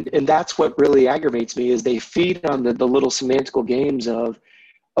 And that's what really aggravates me is they feed on the little semantical games of,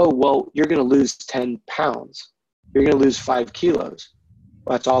 oh, well, you're going to lose 10 pounds. You're going to lose 5 kilos.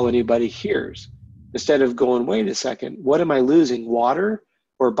 Well, that's all anybody hears. Instead of going, wait a second, what am I losing, water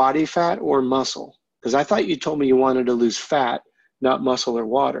or body fat or muscle? Because I thought you told me you wanted to lose fat, not muscle or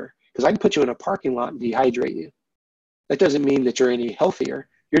water. Because I can put you in a parking lot and dehydrate you. That doesn't mean that you're any healthier.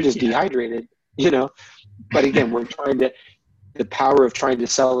 You're just dehydrated, you know. But again, the power of trying to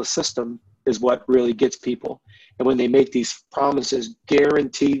sell a system is what really gets people. And when they make these promises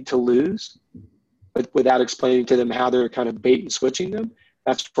guaranteed to lose, but without explaining to them how they're kind of bait and switching them,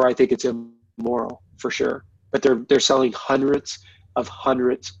 that's where I think it's immoral, for sure. but they're selling hundreds of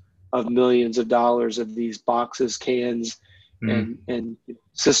millions of dollars of these boxes, cans, and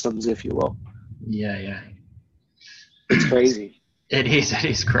systems, if you will. Yeah. It's crazy. It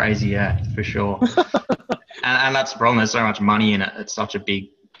is crazy, yeah, for sure. and that's the problem. There's so much money in it. It's such a big,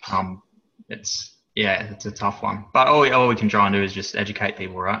 it's a tough one. But all we can try and do is just educate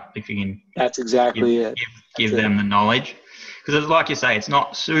people, right? If you can. That's exactly it. Give them the knowledge. Because like you say, it's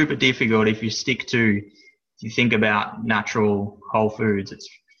not super difficult if you think about natural whole foods. It's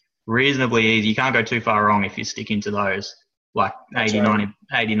reasonably easy. You can't go too far wrong if you stick into those, like 90%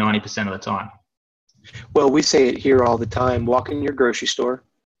 of the time. Well, we say it here all the time. Walk in your grocery store,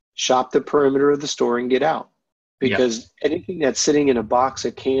 shop the perimeter of the store, and get out. Because anything that's sitting in a box,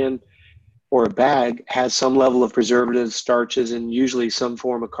 a can, or a bag has some level of preservatives, starches, and usually some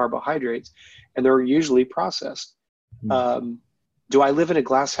form of carbohydrates, and they're usually processed. Do I live in a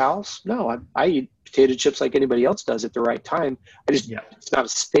glass house? No, I eat potato chips like anybody else does at the right time. It's not a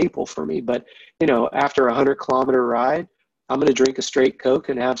staple for me. But, after a 100-kilometer ride, I'm going to drink a straight Coke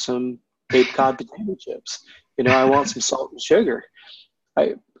and have some Cape Cod potato chips. I want some salt and sugar.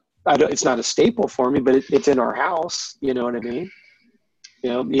 It's not a staple for me, but it's in our house. You know what I mean?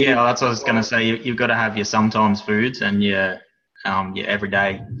 That's what I was going to say. You've got to have your sometimes foods and your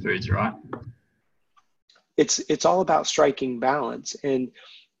everyday foods, right? It's all about striking balance. And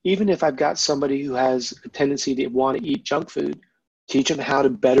even if I've got somebody who has a tendency to want to eat junk food, teach them how to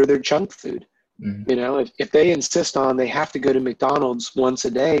better their junk food. If they insist on they have to go to McDonald's once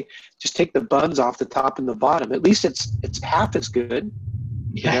a day, just take the buns off the top and the bottom. At least it's half as good.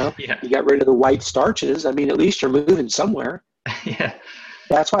 You got rid of the white starches. I mean, at least you're moving somewhere. Yeah.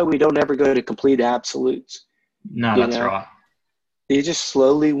 That's why we don't ever go to complete absolutes. No, that's right. You just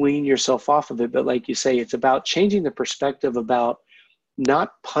slowly wean yourself off of it. But like you say, it's about changing the perspective about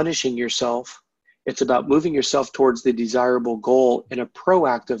not punishing yourself. It's about moving yourself towards the desirable goal in a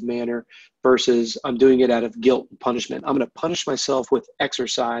proactive manner versus I'm doing it out of guilt and punishment. I'm going to punish myself with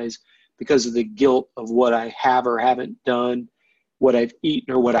exercise because of the guilt of what I have or haven't done, what I've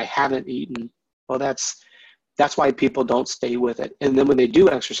eaten or what I haven't eaten. Well, that's why people don't stay with it. And then when they do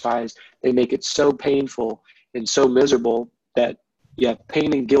exercise, they make it so painful and so miserable that you have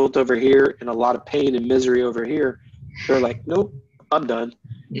pain and guilt over here and a lot of pain and misery over here. They're like, nope, I'm done.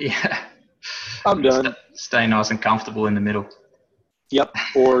 Yeah. I'm done. Stay nice and comfortable in the middle. Yep.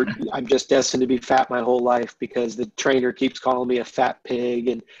 Or I'm just destined to be fat my whole life because the trainer keeps calling me a fat pig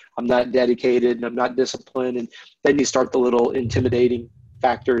and I'm not dedicated and I'm not disciplined. And then you start the little intimidating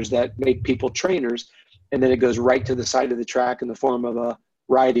factors that make people trainers. And then it goes right to the side of the track in the form of a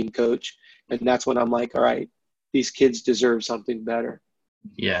riding coach. And that's when I'm like, all right, these kids deserve something better.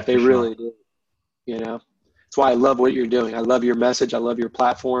 Yeah, they really do. That's why I love what you're doing. I love your message. I love your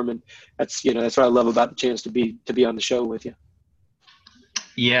platform. And that's what I love about the chance to be on the show with you.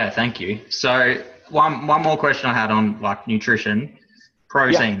 Yeah. Thank you. So one more question I had on like nutrition,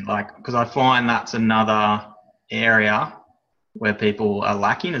 protein, because I find that's another area where people are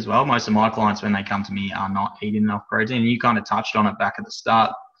lacking as well. Most of my clients, when they come to me, are not eating enough protein. You kind of touched on it back at the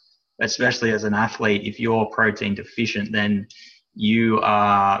start, especially as an athlete. If you're protein deficient, then you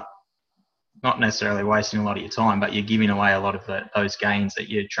are not necessarily wasting a lot of your time, but you're giving away a lot of those gains that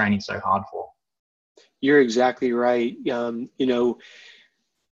you're training so hard for. You're exactly right.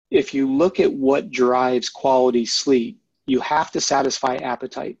 If you look at what drives quality sleep, you have to satisfy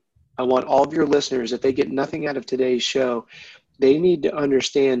appetite. I want all of your listeners, if they get nothing out of today's show, they need to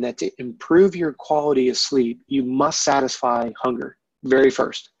understand that to improve your quality of sleep, you must satisfy hunger very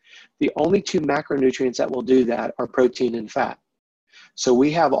first. The only two macronutrients that will do that are protein and fat. So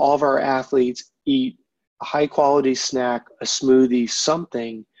we have all of our athletes eat a high quality snack, a smoothie,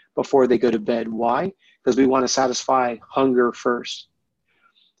 something before they go to bed. Why? Because we want to satisfy hunger first.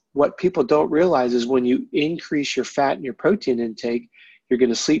 What people don't realize is when you increase your fat and your protein intake, you're going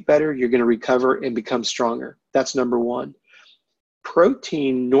to sleep better, you're going to recover and become stronger. That's number one.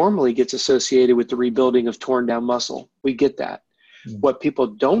 Protein normally gets associated with the rebuilding of torn down muscle. We get that. What people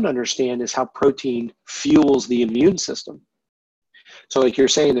don't understand is how protein fuels the immune system. So like you're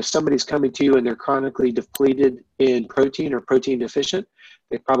saying, if somebody's coming to you and they're chronically depleted in protein or protein deficient,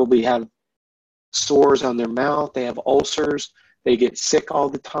 they probably have sores on their mouth, they have ulcers, they get sick all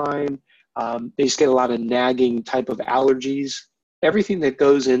the time, they just get a lot of nagging type of allergies, everything that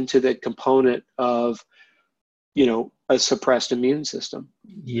goes into that component of, a suppressed immune system.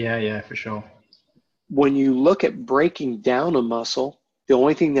 Yeah, for sure. When you look at breaking down a muscle, the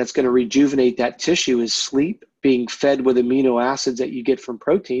only thing that's going to rejuvenate that tissue is sleep, being fed with amino acids that you get from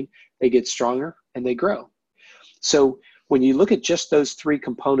protein. They get stronger and they grow. So when you look at just those three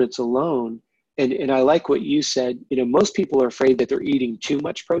components alone, And I like what you said. Most people are afraid that they're eating too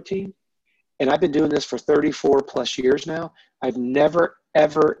much protein. And I've been doing this for 34 plus years now. I've never,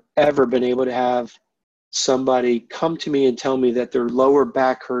 ever, ever been able to have somebody come to me and tell me that their lower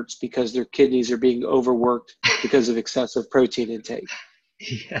back hurts because their kidneys are being overworked because of excessive protein intake.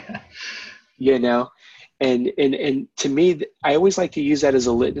 Yeah. And to me, I always like to use that as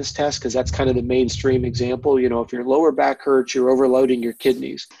a litmus test, because that's kind of the mainstream example. If your lower back hurts, you're overloading your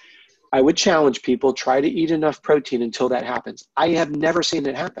kidneys. I would challenge people, try to eat enough protein until that happens. I have never seen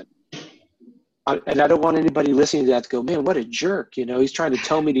it happen. And I don't want anybody listening to that to go, man, what a jerk. He's trying to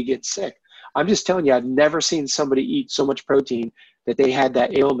tell me to get sick. I'm just telling you, I've never seen somebody eat so much protein that they had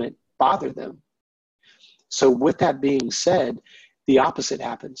that ailment bother them. So with that being said, the opposite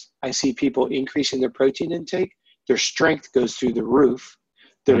happens. I see people increasing their protein intake. Their strength goes through the roof.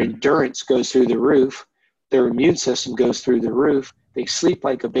 Their endurance goes through the roof. Their immune system goes through the roof. They sleep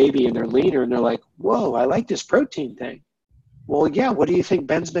like a baby and they're leaner and they're like, whoa, I like this protein thing. Well, yeah, what do you think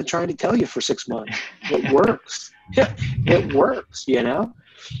Ben's been trying to tell you for 6 months? It works. It works,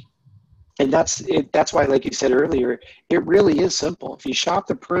 And that's why, like you said earlier, it really is simple. If you shop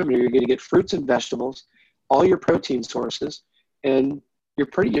the perimeter, you're going to get fruits and vegetables, all your protein sources, and you're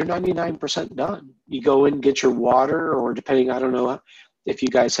 99% done. You go in, get your water, or depending, I don't know if you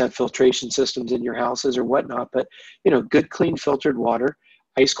guys have filtration systems in your houses or whatnot, but good, clean, filtered water,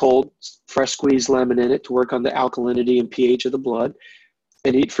 ice cold, fresh squeezed lemon in it to work on the alkalinity and pH of the blood,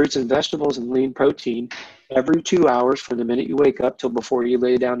 and eat fruits and vegetables and lean protein every 2 hours from the minute you wake up till before you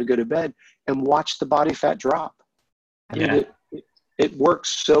lay down to go to bed, and watch the body fat drop. I mean, it works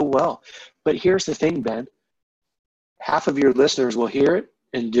so well. But here's the thing, Ben. Half of your listeners will hear it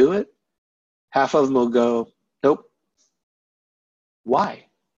and do it. Half of them will go, nope. Why?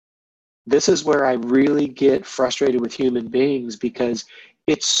 This is where I really get frustrated with human beings, because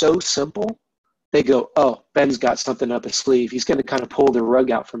it's so simple. They go, oh, Ben's got something up his sleeve. He's going to kind of pull the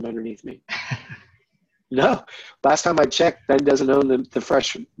rug out from underneath me. No. Last time I checked, Ben doesn't own the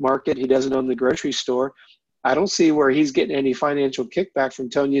fresh market. He doesn't own the grocery store. I don't see where he's getting any financial kickback from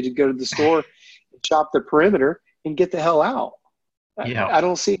telling you to go to the store and shop the perimeter and get the hell out. Yeah. I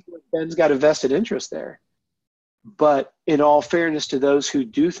don't see where Ben's got a vested interest there. But in all fairness to those who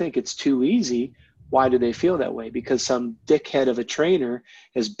do think it's too easy, why do they feel that way? Because some dickhead of a trainer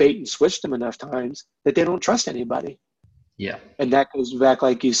has bait and switched them enough times that they don't trust anybody. Yeah. And that goes back,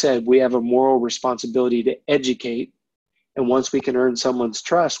 like you said, we have a moral responsibility to educate. And once we can earn someone's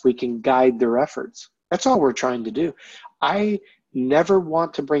trust, we can guide their efforts. That's all we're trying to do. I never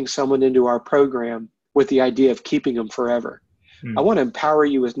want to bring someone into our program with the idea of keeping them forever. I want to empower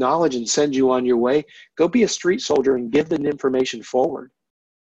you with knowledge and send you on your way. Go be a street soldier and give them information forward.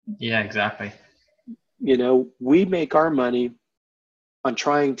 Yeah, exactly. We make our money on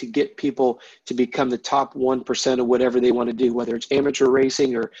trying to get people to become the top 1% of whatever they want to do, whether it's amateur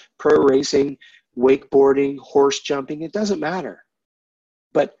racing or pro racing, wakeboarding, horse jumping, it doesn't matter.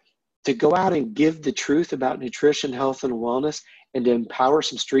 But to go out and give the truth about nutrition, health, and wellness, and to empower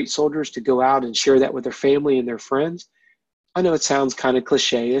some street soldiers to go out and share that with their family and their friends, I know it sounds kind of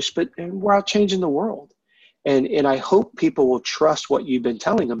cliche-ish, but we're out changing the world. And I hope people will trust what you've been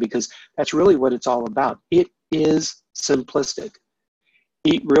telling them, because that's really what it's all about. It is simplistic.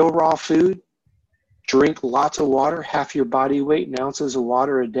 Eat real raw food, drink lots of water, half your body weight in ounces of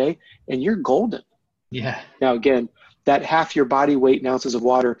water a day, and you're golden. Yeah. Now, again, that half your body weight in ounces of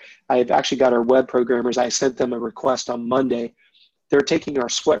water, I've actually got our web programmers, I sent them a request on Monday. They're taking our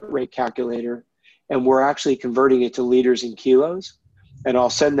sweat rate calculator, and we're actually converting it to liters and kilos. And I'll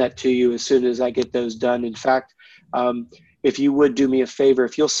send that to you as soon as I get those done. In fact, if you would do me a favor,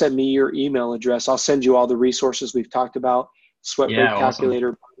 if you'll send me your email address, I'll send you all the resources we've talked about, sweat rate calculator,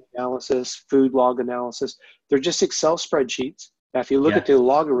 awesome. Analysis, food log analysis. They're just Excel spreadsheets. Now, if you look at the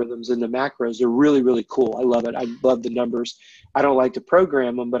logarithms and the macros, they're really, really cool. I love it. I love the numbers. I don't like to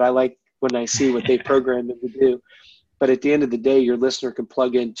program them, but I like when I see what they program them to do. But at the end of the day, your listener can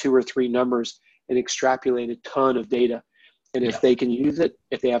plug in 2 or 3 numbers and extrapolate a ton of data. And if they can use it,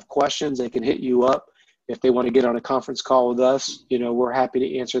 if they have questions, they can hit you up. If they want to get on a conference call with us, we're happy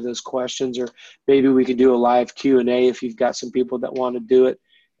to answer those questions. Or maybe we could do a live Q&A if you've got some people that want to do it.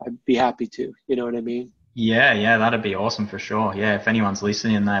 I'd be happy to. You know what I mean? Yeah, that'd be awesome for sure. Yeah, if anyone's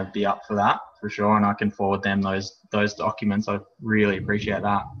listening, they'd be up for that for sure, and I can forward them those documents. I really appreciate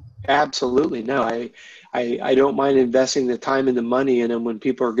that. Absolutely. No, I don't mind investing the time and the money in them when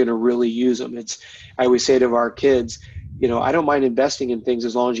people are going to really use them. I always say to our kids, I don't mind investing in things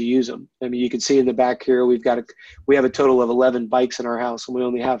as long as you use them. I mean, you can see in the back here, we have a total of 11 bikes in our house, and we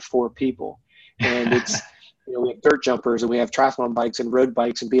only have 4 people. And We have dirt jumpers and we have triathlon bikes and road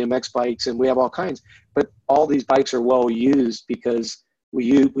bikes and BMX bikes, and we have all kinds. But all these bikes are well used because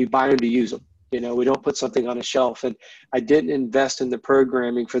we buy them to use them. We don't put something on a shelf. And I didn't invest in the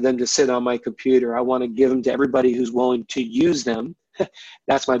programming for them to sit on my computer. I want to give them to everybody who's willing to use them.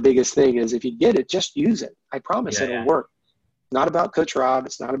 That's my biggest thing is if you get it, just use it. I promise it'll work. Not about Coach Rob.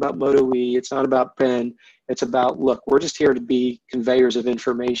 It's not about Moto E. It's not about Ben. It's about, look, we're just here to be conveyors of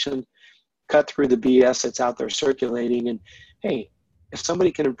information, cut through the BS that's out there circulating. And hey, if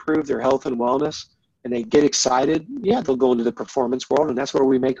somebody can improve their health and wellness and they get excited, they'll go into the performance world, and that's where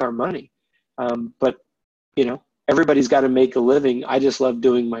we make our money. But everybody's got to make a living. I just love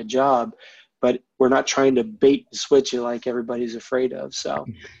doing my job, but we're not trying to bait and switch it like everybody's afraid of. So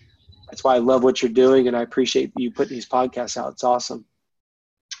that's why I love what you're doing, and I appreciate you putting these podcasts out. It's awesome.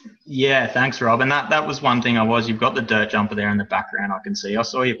 Yeah, thanks, Rob. And that was one thing you've got the dirt jumper there in the background, I can see. I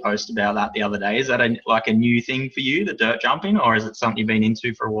saw you post about that the other day. Is that a new thing for you, the dirt jumping, or is it something you've been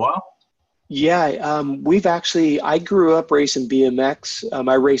into for a while? Yeah, I grew up racing BMX.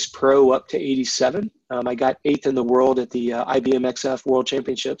 I raced pro up to 87. I got 8th in the world at the IBMXF World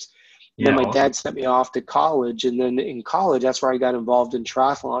Championships. And then my dad sent me off to college. And then in college, that's where I got involved in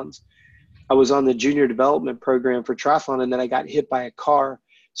triathlons. I was on the junior development program for triathlon, and then I got hit by a car.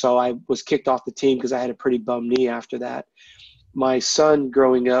 So I was kicked off the team because I had a pretty bum knee after that. My son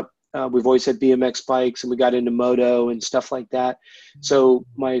growing up, we've always had BMX bikes, and we got into moto and stuff like that. So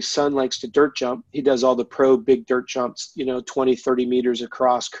my son likes to dirt jump. He does all the pro big dirt jumps, 20, 30 meters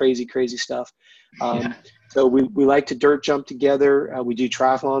across, crazy stuff. So we like to dirt jump together. We do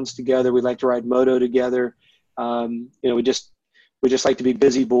triathlons together. We like to ride moto together. We just like to be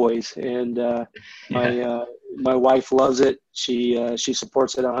busy boys. And my wife loves it. She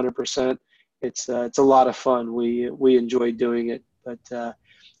supports it 100%. It's a lot of fun. We enjoy doing it, but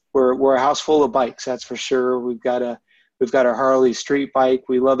we're a house full of bikes, that's for sure. We've got our Harley street bike.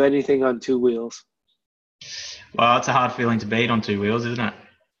 We love anything on two wheels. Well, it's a hard feeling to beat on two wheels, isn't it?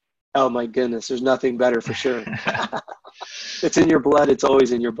 Oh my goodness, there's nothing better for sure. It's in your blood. It's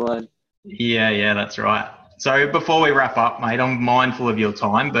always in your blood. Yeah, that's right. So before we wrap up, mate, I'm mindful of your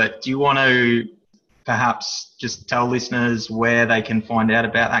time, but do you want to perhaps just tell listeners where they can find out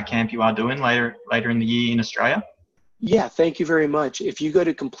about that camp you are doing later in the year in Australia? Yeah, thank you very much. If you go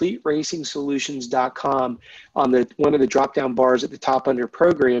to CompleteRacingSolutions.com, on one of the drop-down bars at the top under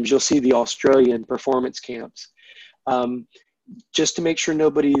programs, you'll see the Australian performance camps. Just to make sure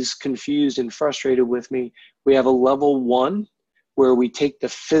nobody's confused and frustrated with me, we have a level 1 where we take the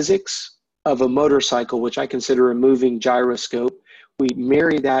physics of a motorcycle, which I consider a moving gyroscope. We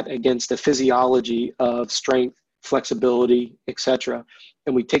marry that against the physiology of strength, flexibility, etc.,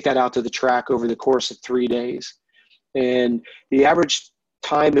 and we take that out to the track over the course of 3 days. And the average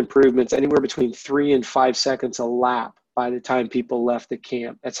time improvements anywhere between 3 and 5 seconds a lap by the time people left the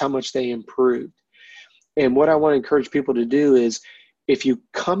camp. That's how much they improved. And what I want to encourage people to do is, if you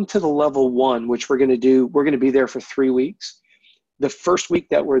come to the level 1, which we're going to be there for 3 weeks. The first week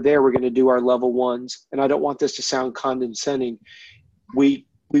that we're there, we're going to do our level 1s. And I don't want this to sound condescending. We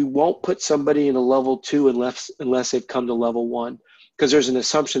won't put somebody in a level 2 unless they've come to level 1, because there's an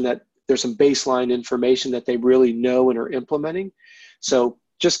assumption that there's some baseline information that they really know and are implementing. So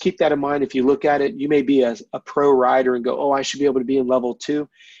just keep that in mind. If you look at it, you may be a pro rider and go, oh, I should be able to be in level 2.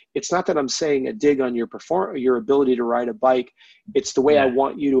 It's not that I'm saying a dig on your ability to ride a bike. It's the way I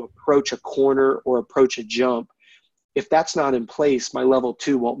want you to approach a corner or approach a jump. If that's not in place, my level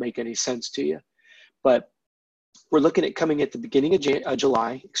 2 won't make any sense to you. But we're looking at coming at the beginning of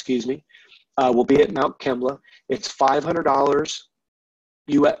July. We'll be at Mount Kembla. It's $500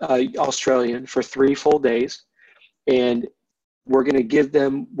 Australian for 3 full days. And we're going to give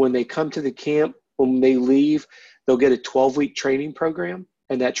them, when they come to the camp, when they leave, they'll get a 12-week training program.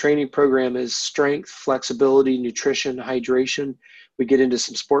 And that training program is strength, flexibility, nutrition, hydration. We get into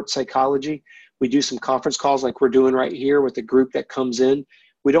some sports psychology. We do some conference calls like we're doing right here with the group that comes in.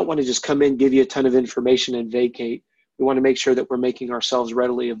 We don't want to just come in, give you a ton of information and vacate. We want to make sure that we're making ourselves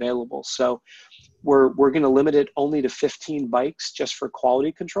readily available. So we're going to limit it only to 15 bikes just for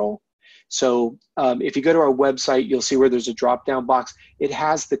quality control. So if you go to our website, you'll see where there's a drop-down box. It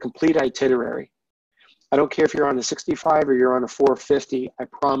has the complete itinerary. I don't care if you're on a 65 or you're on a 450. I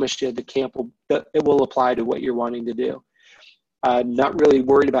promise you the camp will apply to what you're wanting to do. I'm not really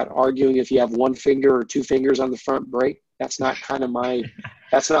worried about arguing if you have 1 finger or 2 fingers on the front brake. That's not my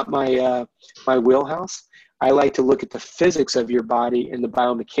wheelhouse. I like to look at the physics of your body and the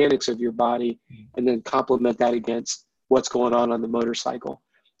biomechanics of your body, and then complement that against what's going on the motorcycle.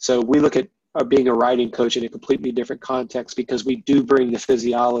 So we look at being a riding coach in a completely different context, because we do bring the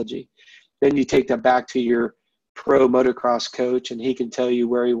physiology. Then you take that back to your pro motocross coach, and he can tell you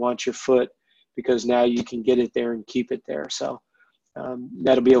where he wants your foot, because now you can get it there and keep it there. So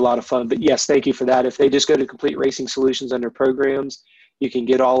that'll be a lot of fun. But yes, thank you for that. If they just go to Complete Racing Solutions under programs, you can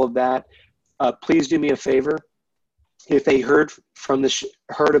get all of that. Please do me a favor. If they heard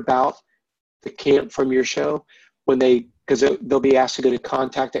about the camp from your show, because they'll be asked to go to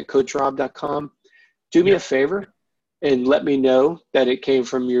contact@coachrob.com, do me a favor and let me know that it came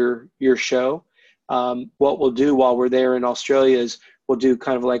from your show. What we'll do while we're there in Australia is we'll do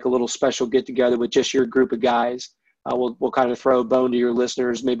kind of like a little special get together with just your group of guys. We'll kind of throw a bone to your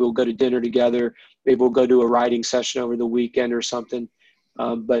listeners. Maybe we'll go to dinner together. Maybe we'll go do a riding session over the weekend or something.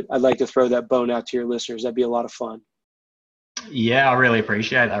 But I'd like to throw that bone out to your listeners. That'd be a lot of fun. Yeah, I really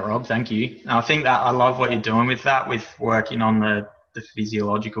appreciate that, Rob. Thank you. I think that I love what you're doing with that, with working on the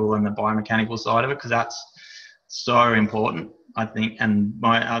physiological and the biomechanical side of it, because that's so important, I think. And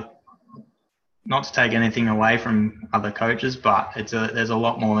not to take anything away from other coaches, but there's a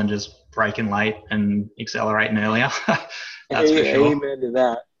lot more than just braking late and accelerating earlier. That's for sure. Amen to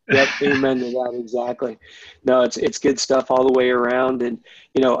that. Yep, amen to that, exactly. No, it's good stuff all the way around. And,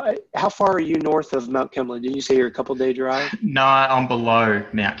 how far are you north of Mount Kembla? Did you say you're a couple-day drive? No, I'm below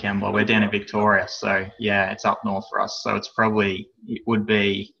Mount Kembla. We're down in Victoria. So, yeah, it's up north for us. So it's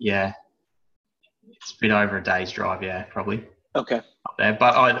it's a bit over a day's drive, yeah, probably. Okay. Up there.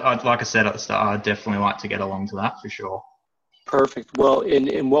 But I'd like I said at the start, I'd definitely like to get along to that for sure. Perfect. Well,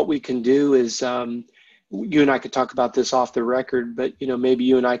 and what we can do is you and I could talk about this off the record, but, maybe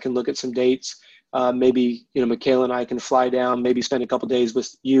you and I can look at some dates. Maybe, Michaela and I can fly down, maybe spend a couple of days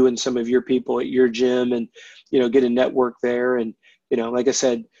with you and some of your people at your gym and, get a network there. And, like I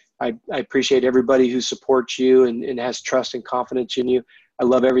said, I appreciate everybody who supports you and has trust and confidence in you. I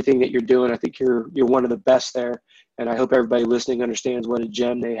love everything that you're doing. I think you're one of the best there. And I hope everybody listening understands what a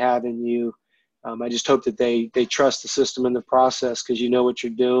gem they have in you. I just hope that they trust the system and the process, because you know what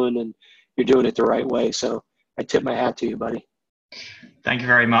you're doing and you're doing it the right way. So I tip my hat to you, buddy. Thank you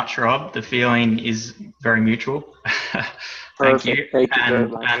very much, Rob. The feeling is very mutual. Thank you. Thank you very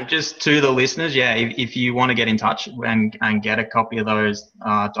much. And just to the listeners, if you want to get in touch and get a copy of those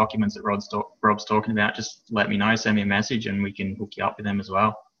documents that Rob's talking about, just let me know, send me a message, and we can hook you up with them as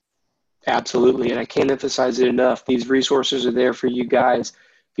well. Absolutely. And I can't emphasize it enough. These resources are there for you guys.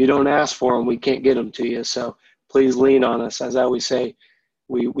 If you don't ask for them, we can't get them to you. So please lean on us. As I always say,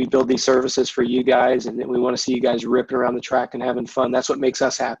 we build these services for you guys, and then we want to see you guys ripping around the track and having fun. That's what makes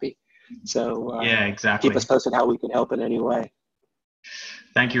us happy. So yeah, exactly. Keep us posted how we can help in any way.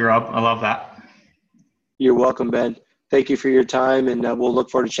 Thank you, Rob. I love that. You're welcome, Ben. Thank you for your time, and we'll look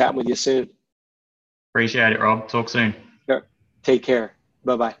forward to chatting with you soon. Appreciate it, Rob. Talk soon. Sure. Take care.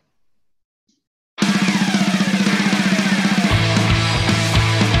 Bye-bye.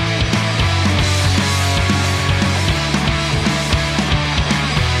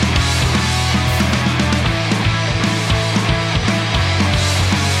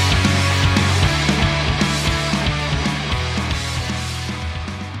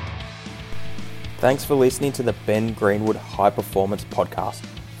 Thanks for listening to the Ben Greenwood High Performance Podcast.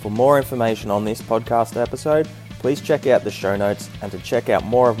 For more information on this podcast episode, please check out the show notes, and to check out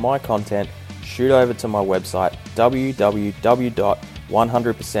more of my content, shoot over to my website,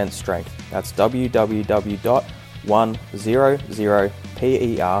 www.100percent-strength. That's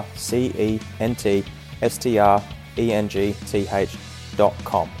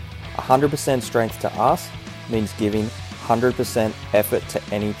www.100percent-strength.com. 100% strength to us means giving 100% effort to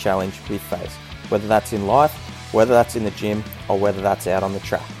any challenge we face, whether that's in life, whether that's in the gym, or whether that's out on the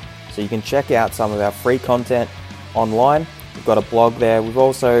track. So you can check out some of our free content online. We've got a blog there. We've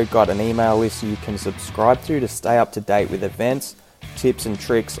also got an email list you can subscribe to stay up to date with events, tips and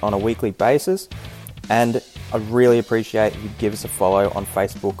tricks on a weekly basis. And I'd really appreciate if you give us a follow on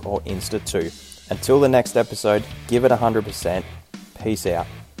Facebook or Insta too. Until the next episode, give it 100%. Peace out.